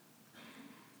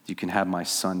 You can have my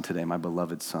son today, my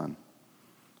beloved son.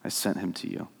 I sent him to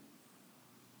you.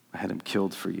 I had him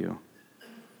killed for you.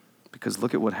 Because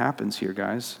look at what happens here,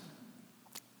 guys.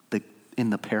 In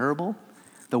the parable,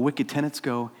 the wicked tenants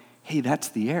go, hey, that's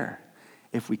the heir.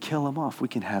 If we kill him off, we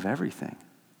can have everything.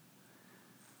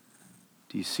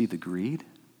 Do you see the greed?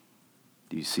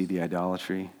 Do you see the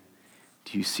idolatry?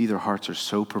 Do you see their hearts are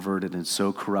so perverted and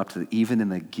so corrupt that even in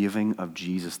the giving of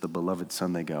Jesus, the beloved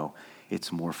Son, they go,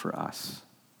 it's more for us.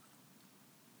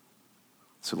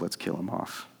 So let's kill him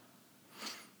off.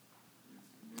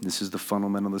 This is the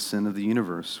fundamental sin of the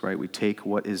universe, right? We take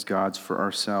what is God's for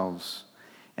ourselves,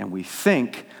 and we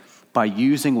think by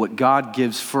using what God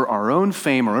gives for our own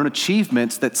fame, our own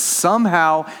achievements, that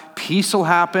somehow peace will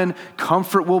happen,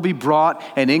 comfort will be brought,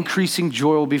 and increasing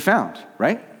joy will be found,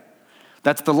 right?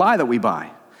 That's the lie that we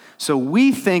buy. So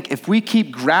we think if we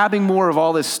keep grabbing more of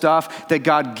all this stuff that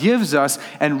God gives us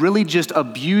and really just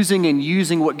abusing and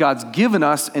using what God's given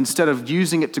us instead of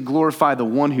using it to glorify the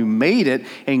one who made it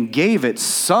and gave it,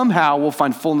 somehow we'll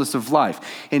find fullness of life.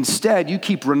 Instead, you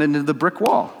keep running into the brick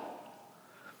wall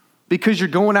because you're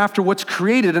going after what's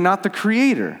created and not the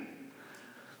creator.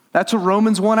 That's what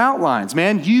Romans 1 outlines,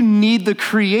 man. You need the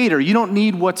creator. You don't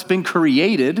need what's been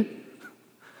created.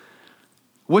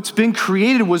 What's been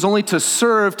created was only to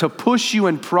serve, to push you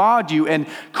and prod you and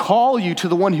call you to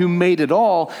the one who made it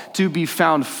all, to be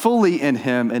found fully in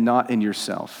him and not in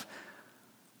yourself.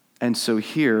 And so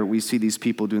here we see these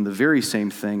people doing the very same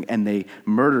thing, and they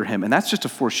murder him. And that's just a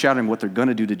foreshadowing what they're going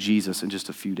to do to Jesus in just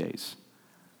a few days.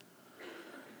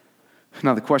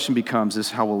 Now the question becomes, this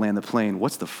is how we'll land the plane.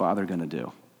 What's the Father going to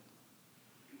do?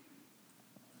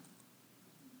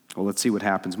 Well, let's see what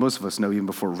happens. Most of us know even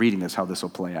before reading this how this will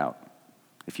play out.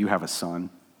 If you have a son,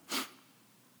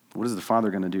 what is the Father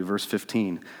going to do? Verse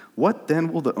 15, what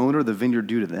then will the owner of the vineyard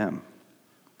do to them?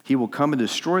 He will come and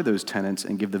destroy those tenants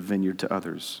and give the vineyard to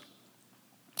others.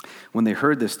 When they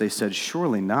heard this, they said,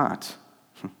 surely not.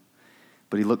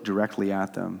 But he looked directly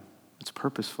at them. It's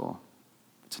purposeful.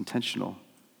 It's intentional.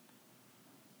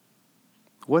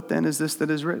 What then is this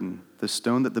that is written? The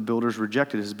stone that the builders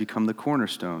rejected has become the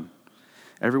cornerstone.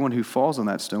 Everyone who falls on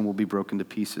that stone will be broken to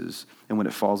pieces, and when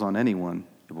it falls on anyone,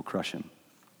 it will crush him.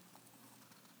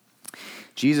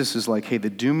 Jesus is like, hey, the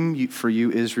doom for you,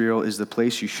 Israel, is the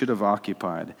place you should have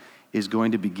occupied, is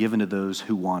going to be given to those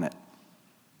who want it.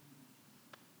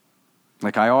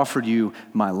 Like I offered you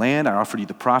my land, I offered you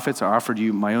the prophets, I offered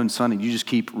you my own son, and you just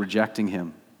keep rejecting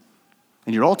him.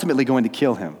 And you're ultimately going to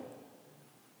kill him.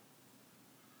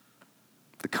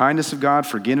 The kindness of God,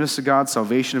 forgiveness of God,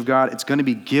 salvation of God, it's going to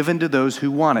be given to those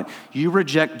who want it. You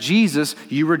reject Jesus,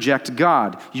 you reject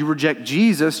God. You reject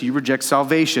Jesus, you reject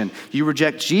salvation. You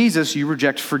reject Jesus, you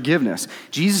reject forgiveness.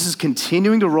 Jesus is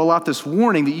continuing to roll out this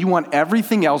warning that you want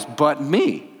everything else but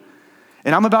me.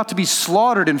 And I'm about to be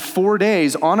slaughtered in 4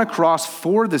 days on a cross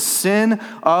for the sin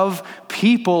of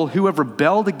people who have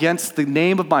rebelled against the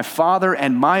name of my Father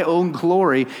and my own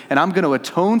glory. And I'm going to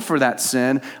atone for that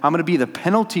sin. I'm going to be the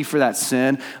penalty for that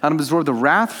sin. I'm going to absorb the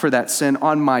wrath for that sin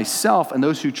on myself. And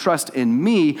those who trust in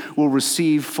me will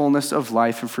receive fullness of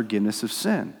life and forgiveness of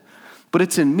sin. But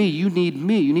it's in me. You need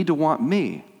me. You need to want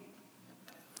me.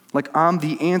 Like I'm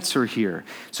the answer here.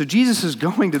 So Jesus is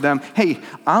going to them, hey,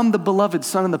 I'm the beloved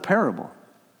son in the parable.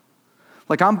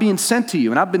 Like I'm being sent to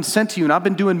you, and I've been sent to you, and I've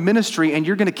been doing ministry, and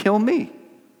you're going to kill me.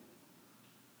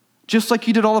 Just like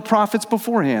you did all the prophets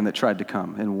beforehand that tried to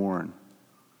come and warn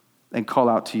and call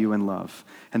out to you in love.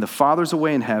 And the Father's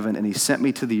away in heaven, and he sent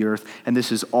me to the earth, and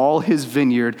this is all his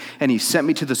vineyard, and he sent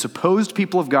me to the supposed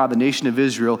people of God, the nation of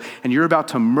Israel, and you're about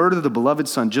to murder the beloved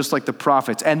son just like the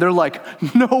prophets. And they're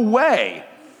like, no way.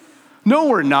 No,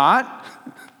 we're not.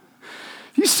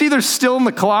 You see they're still in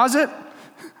the closet?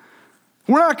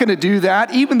 We're not going to do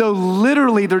that, even though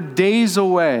literally they're days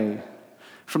away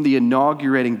from the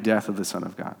inaugurating death of the Son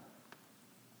of God.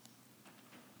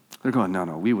 They're going, no,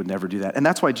 we would never do that. And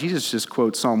that's why Jesus just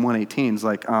quotes Psalm 118. It's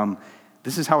like,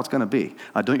 this is how it's going to be.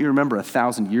 Don't you remember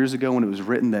 1,000 years ago when it was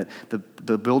written that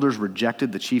the builders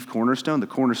rejected the chief cornerstone? The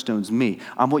cornerstone's me.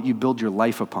 I'm what you build your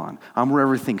life upon. I'm where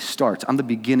everything starts. I'm the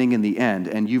beginning and the end,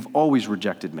 and you've always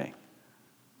rejected me.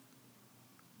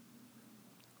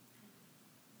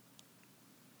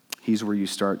 He's where you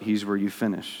start. He's where you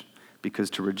finish. Because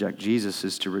to reject Jesus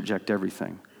is to reject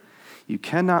everything. You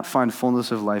cannot find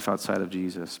fullness of life outside of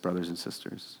Jesus, brothers and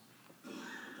sisters.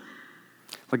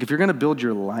 Like if you're going to build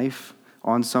your life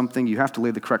on something, you have to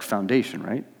lay the correct foundation,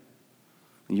 right?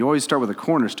 And you always start with a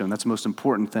cornerstone. That's the most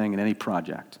important thing in any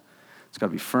project. It's got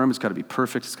to be firm. It's got to be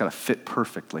perfect. It's got to fit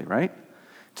perfectly, right?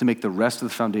 To make the rest of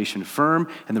the foundation firm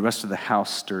and the rest of the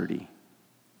house sturdy.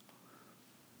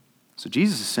 So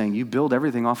Jesus is saying, you build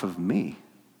everything off of me.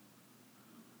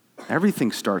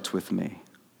 Everything starts with me.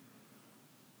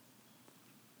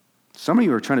 Some of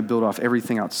you are trying to build off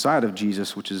everything outside of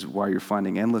Jesus, which is why you're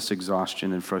finding endless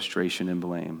exhaustion and frustration and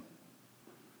blame.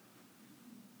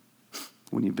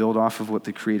 When you build off of what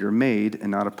the Creator made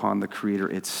and not upon the Creator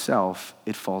itself,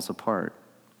 it falls apart.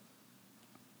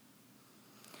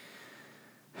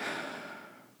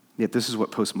 Yet this is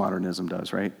what postmodernism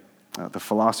does, right? The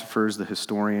philosophers, the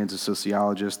historians, the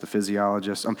sociologists, the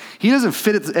physiologists. He doesn't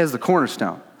fit it as the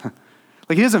cornerstone.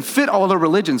 Like, he doesn't fit all the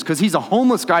religions because he's a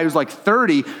homeless guy who's like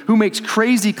 30 who makes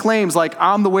crazy claims like,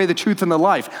 I'm the way, the truth, and the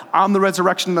life. I'm the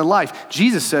resurrection and the life.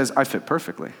 Jesus says, I fit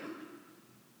perfectly.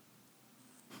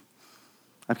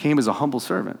 I came as a humble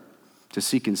servant to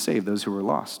seek and save those who were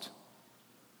lost.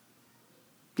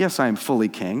 Yes, I am fully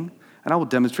king, and I will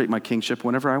demonstrate my kingship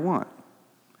whenever I want.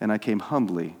 And I came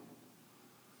humbly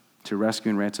to rescue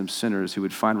and ransom sinners who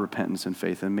would find repentance and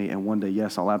faith in me. And one day,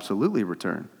 yes, I'll absolutely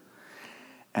return.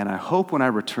 And I hope when I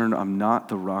return, I'm not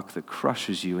the rock that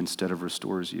crushes you instead of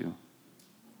restores you.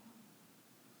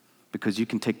 Because you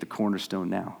can take the cornerstone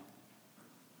now.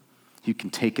 You can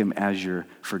take him as your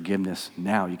forgiveness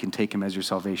now. You can take him as your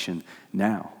salvation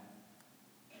now.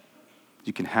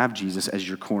 You can have Jesus as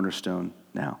your cornerstone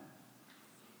now.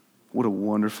 What a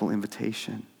wonderful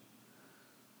invitation.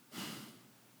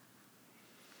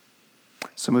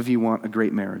 Some of you want a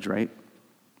great marriage, right?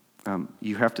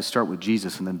 You have to start with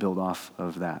Jesus and then build off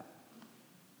of that.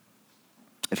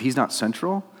 If he's not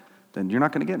central, then you're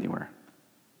not going to get anywhere.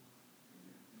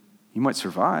 You might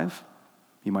survive,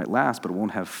 you might last, but it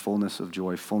won't have fullness of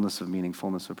joy, fullness of meaning,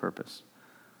 fullness of purpose.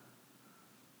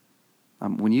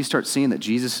 When you start seeing that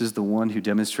Jesus is the one who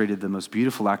demonstrated the most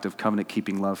beautiful act of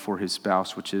covenant-keeping love for his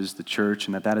spouse, which is the church,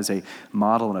 and that is a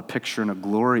model and a picture and a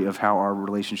glory of how our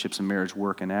relationships and marriage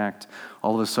work and act,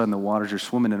 all of a sudden the waters you're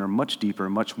swimming in are much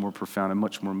deeper, much more profound, and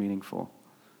much more meaningful.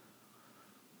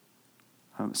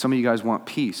 Some of you guys want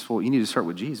peace. Well, you need to start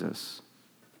with Jesus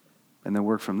and then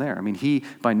work from there. I mean, he,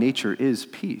 by nature, is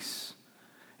peace.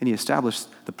 And he established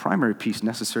the primary peace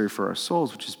necessary for our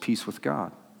souls, which is peace with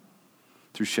God,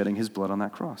 through shedding his blood on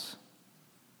that cross.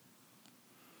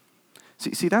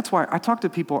 See, that's why I talked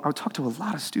to a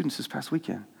lot of students this past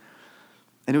weekend.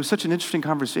 And it was such an interesting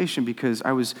conversation because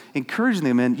I was encouraging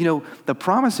them, and the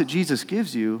promise that Jesus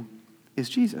gives you is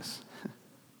Jesus.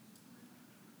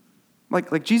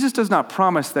 Like Jesus does not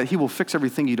promise that he will fix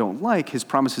everything you don't like. His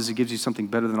promise is he gives you something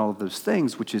better than all of those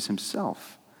things, which is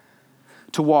himself.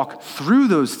 To walk through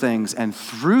those things and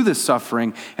through the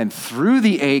suffering and through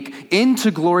the ache into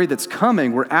glory that's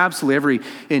coming, where absolutely every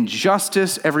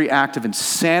injustice, every act of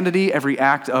insanity, every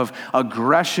act of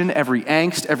aggression, every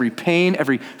angst, every pain,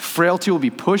 every frailty will be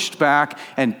pushed back,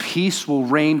 and peace will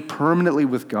reign permanently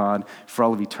with God for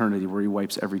all of eternity, where he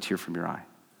wipes every tear from your eye.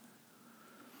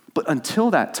 But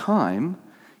until that time,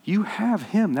 you have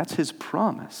him. That's his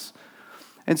promise.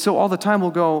 And so all the time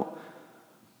we'll go,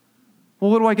 well,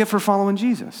 what do I get for following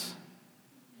Jesus?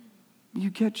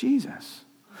 You get Jesus.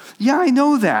 Yeah, I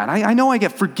know that. I know I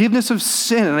get forgiveness of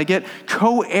sin, and I get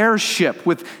co-heirship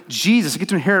with Jesus. I get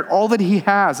to inherit all that he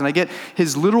has, and I get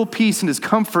his literal peace and his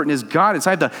comfort and his guidance.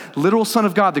 I have the literal Son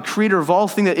of God, the creator of all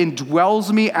things, that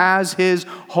indwells me as his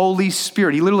Holy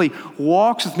Spirit. He literally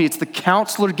walks with me. It's the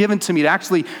counselor given to me to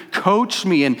actually coach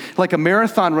me, and like a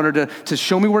marathon runner to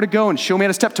show me where to go and show me how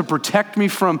to step, to protect me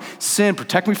from sin,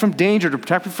 protect me from danger, to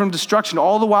protect me from destruction,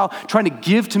 all the while trying to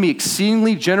give to me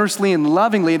exceedingly generously and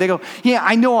lovingly. And they go, yeah,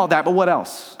 I know all that, but what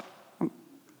else?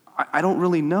 I don't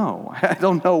really know. I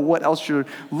don't know what else you're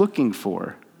looking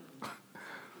for.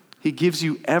 He gives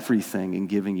you everything in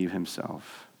giving you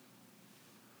himself.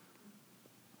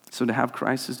 So to have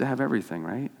Christ is to have everything,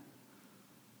 right?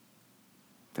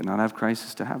 To not have Christ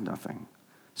is to have nothing.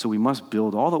 So we must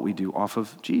build all that we do off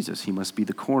of Jesus. He must be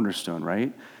the cornerstone,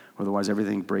 right? Otherwise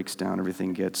everything breaks down,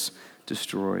 everything gets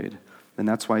destroyed. And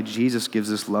that's why Jesus gives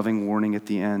this loving warning at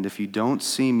the end. If you don't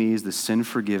see me as the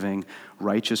sin-forgiving,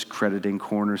 righteous-crediting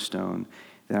cornerstone,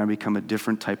 then I become a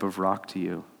different type of rock to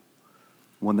you,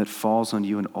 one that falls on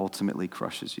you and ultimately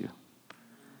crushes you.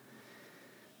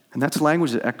 And that's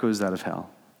language that echoes that of hell.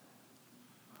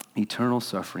 Eternal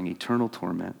suffering, eternal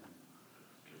torment.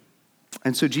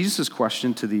 And so Jesus'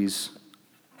 question to these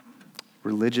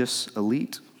religious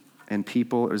elite and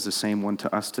people is the same one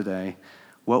to us today.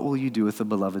 What will you do with the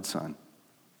beloved Son?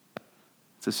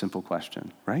 It's a simple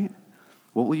question, right?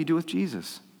 What will you do with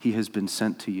Jesus? He has been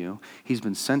sent to you. He's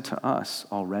been sent to us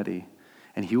already,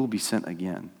 and he will be sent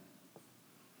again.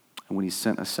 And when he's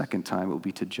sent a second time, it will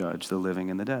be to judge the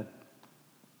living and the dead.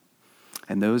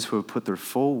 And those who have put their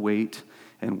full weight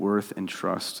and worth and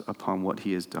trust upon what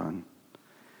he has done,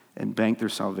 and bank their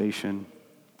salvation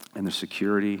and their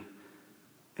security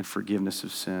and forgiveness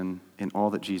of sin in all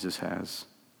that Jesus has,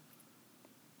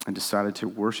 and decided to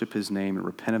worship his name and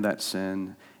repent of that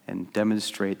sin and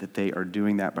demonstrate that they are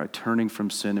doing that by turning from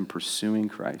sin and pursuing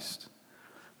Christ.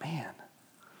 Man,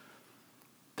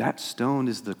 that stone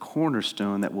is the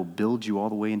cornerstone that will build you all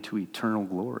the way into eternal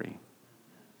glory.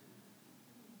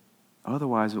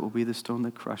 Otherwise, it will be the stone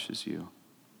that crushes you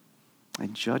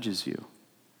and judges you.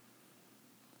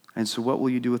 And so what will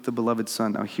you do with the beloved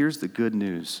Son? Now, here's the good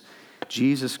news.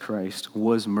 Jesus Christ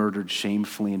was murdered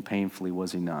shamefully and painfully,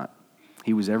 was he not?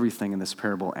 He was everything in this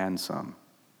parable and some.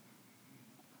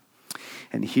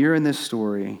 And here in this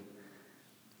story,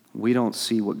 we don't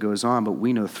see what goes on, but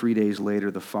we know 3 days later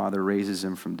the Father raises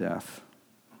him from death.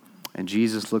 And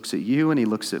Jesus looks at you and he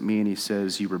looks at me and he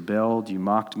says, you rebelled, you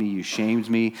mocked me, you shamed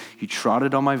me, you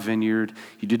trotted on my vineyard,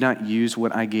 you did not use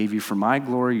what I gave you for my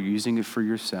glory, you're using it for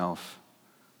yourself.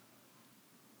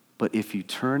 But if you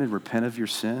turn and repent of your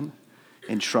sin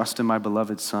and trust in my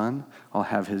beloved Son, I'll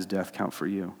have his death count for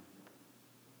you.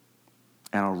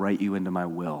 And I'll write you into my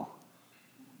will.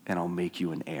 And I'll make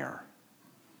you an heir.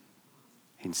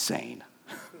 Insane.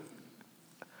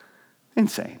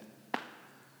 Insane.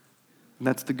 And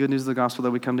that's the good news of the gospel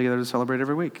that we come together to celebrate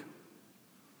every week.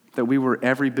 That we were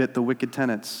every bit the wicked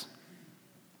tenants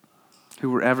who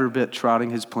were every bit trotting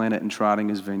his planet and trotting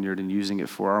his vineyard and using it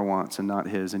for our wants and not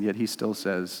his. And yet he still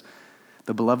says,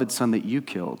 the beloved Son that you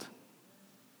killed,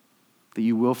 that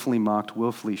you willfully mocked,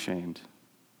 willfully shamed,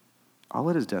 I'll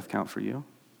let his death count for you.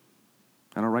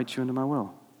 And I'll write you into my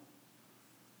will.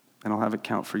 And I'll have it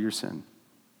count for your sin.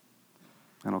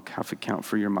 And I'll have it count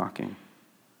for your mocking.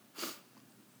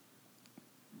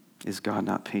 Is God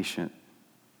not patient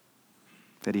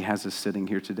that he has us sitting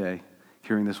here today,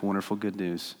 hearing this wonderful good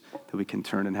news, that we can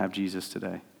turn and have Jesus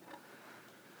today?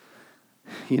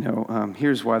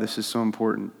 Here's why this is so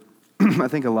important. I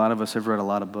think a lot of us have read a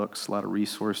lot of books, a lot of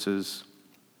resources.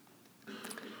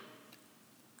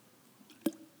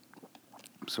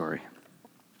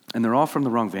 And they're all from the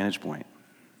wrong vantage point.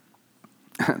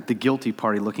 The guilty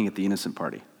party looking at the innocent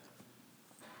party.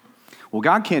 Well,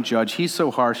 God can't judge. He's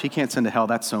so harsh. He can't send to hell.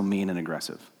 That's so mean and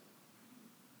aggressive.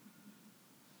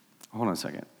 Hold on a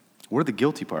second. We're the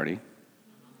guilty party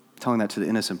telling that to the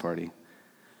innocent party,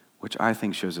 which I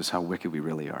think shows us how wicked we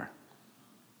really are.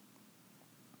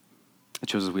 It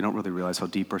shows us we don't really realize how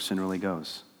deep our sin really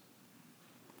goes.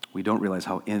 We don't realize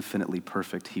how infinitely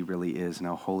perfect he really is and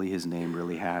how holy his name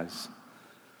really has.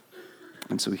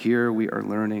 And so here we are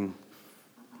learning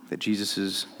that Jesus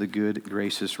is the good,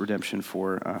 gracious redemption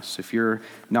for us. If you're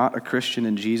not a Christian,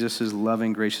 and Jesus'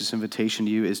 loving, gracious invitation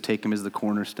to you is take him as the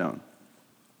cornerstone.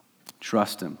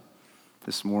 Trust him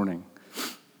this morning.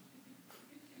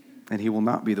 And he will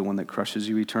not be the one that crushes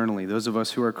you eternally. Those of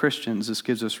us who are Christians, this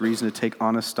gives us reason to take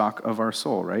honest stock of our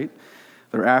soul, right?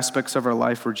 There are aspects of our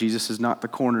life where Jesus is not the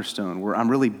cornerstone, where I'm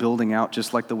really building out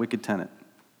just like the wicked tenant.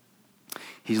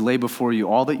 He's laid before you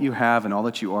all that you have and all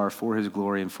that you are for his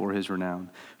glory and for his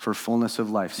renown, for fullness of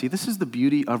life. See, this is the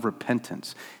beauty of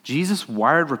repentance. Jesus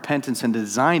wired repentance and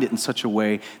designed it in such a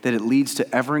way that it leads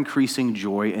to ever-increasing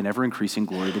joy and ever-increasing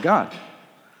glory to God.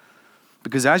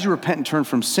 Because as you repent and turn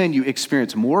from sin, you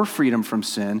experience more freedom from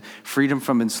sin, freedom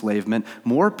from enslavement,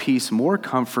 more peace, more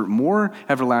comfort, more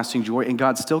everlasting joy, and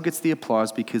God still gets the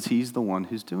applause because he's the one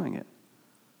who's doing it.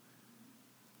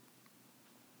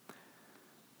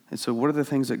 And so what are the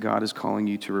things that God is calling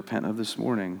you to repent of this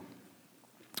morning?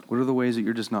 What are the ways that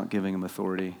you're just not giving him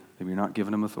authority? Maybe you're not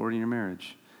giving him authority in your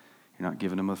marriage. You're not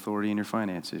giving him authority in your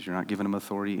finances. You're not giving him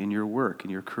authority in your work, in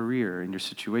your career, in your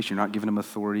situation. You're not giving him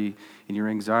authority in your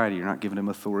anxiety. You're not giving him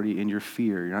authority in your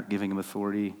fear. You're not giving him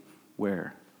authority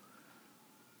where?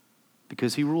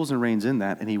 Because he rules and reigns in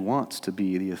that, and he wants to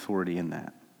be the authority in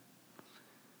that,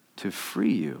 to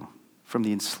free you from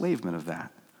the enslavement of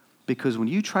that. Because when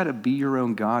you try to be your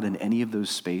own God in any of those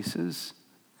spaces,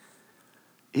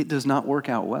 it does not work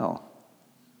out well.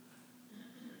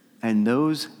 And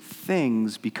those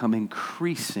things become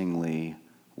increasingly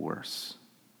worse.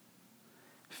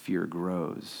 Fear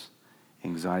grows,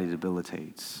 anxiety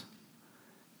debilitates,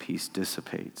 peace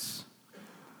dissipates,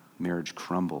 marriage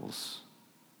crumbles.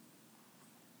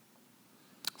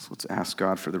 So let's ask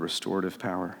God for the restorative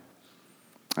power.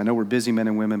 I know we're busy men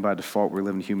and women by default. We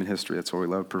live in human history. That's what we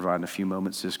love, providing a few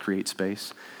moments to just create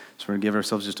space. So we're going to give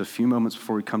ourselves just a few moments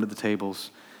before we come to the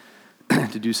tables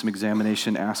to do some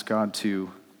examination, ask God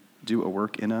to do a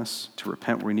work in us, to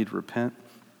repent where we need to repent,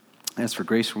 ask for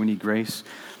grace where we need grace.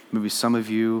 Maybe some of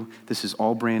you, this is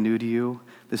all brand new to you.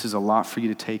 This is a lot for you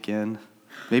to take in.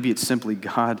 Maybe it's simply,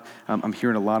 God, I'm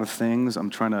hearing a lot of things. I'm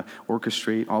trying to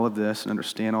orchestrate all of this and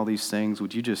understand all these things.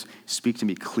 Would you just speak to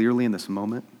me clearly in this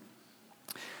moment?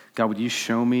 God, would you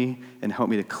show me and help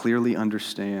me to clearly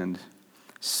understand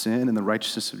sin and the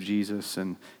righteousness of Jesus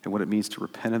and what it means to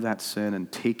repent of that sin and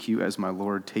take you as my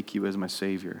Lord, take you as my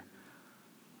Savior.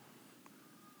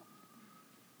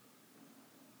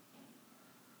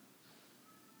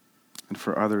 And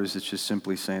for others, it's just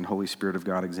simply saying, Holy Spirit of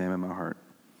God, examine my heart.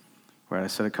 Right, I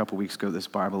said a couple weeks ago, this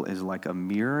Bible is like a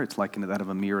mirror. It's like that of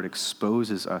a mirror. It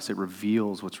exposes us. It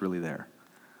reveals what's really there.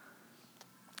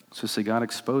 So say, God,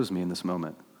 expose me in this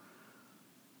moment.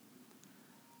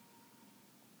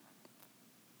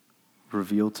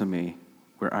 Reveal to me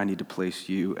where I need to place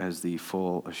you as the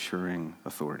full, assuring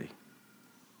authority.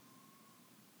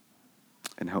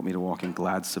 And help me to walk in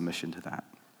glad submission to that.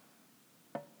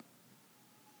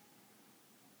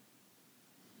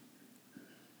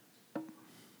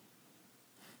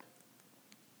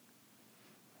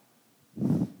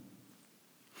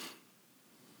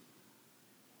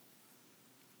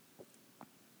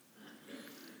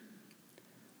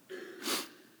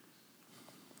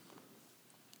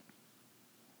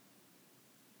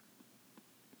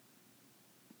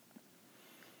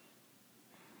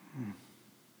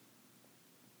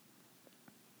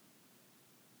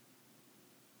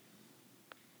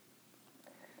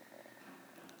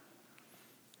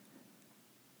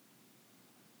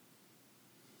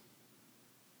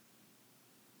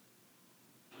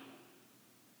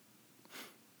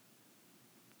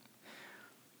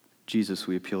 Jesus,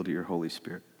 we appeal to your Holy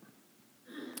Spirit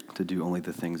to do only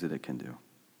the things that it can do.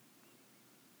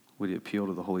 Would you appeal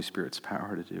to the Holy Spirit's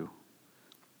power to do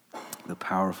the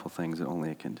powerful things that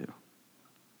only it can do?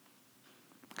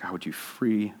 God, would you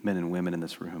free men and women in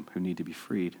this room who need to be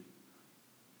freed?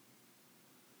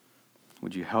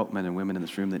 Would you help men and women in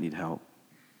this room that need help?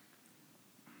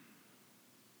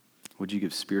 Would you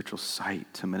give spiritual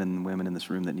sight to men and women in this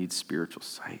room that need spiritual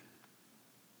sight?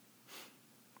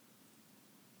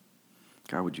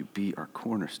 God, would you be our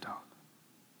cornerstone?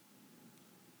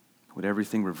 Would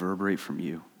everything reverberate from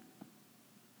you?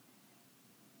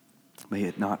 May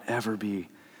it not ever be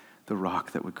the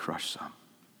rock that would crush some.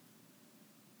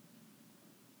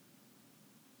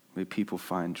 May people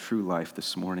find true life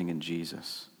this morning in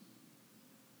Jesus.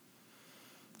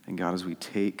 And God, as we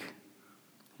take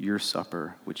your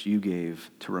supper, which you gave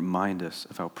to remind us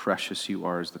of how precious you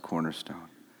are as the cornerstone,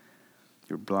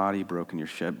 your body broken, your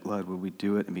shed blood, would we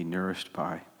do it and be nourished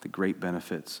by the great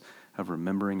benefits of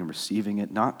remembering and receiving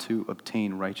it, not to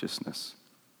obtain righteousness,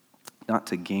 not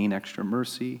to gain extra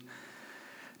mercy,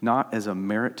 not as a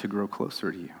merit to grow closer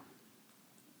to you,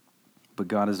 but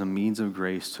God, as a means of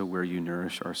grace to where you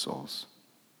nourish our souls.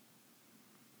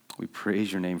 We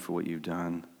praise your name for what you've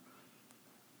done,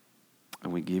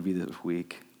 and we give you this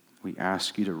week. We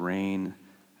ask you to reign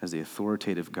as the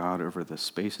authoritative God over the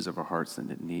spaces of our hearts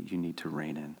that you need to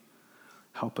reign in.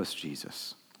 Help us,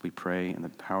 Jesus. We pray in the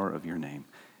power of your name.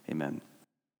 Amen.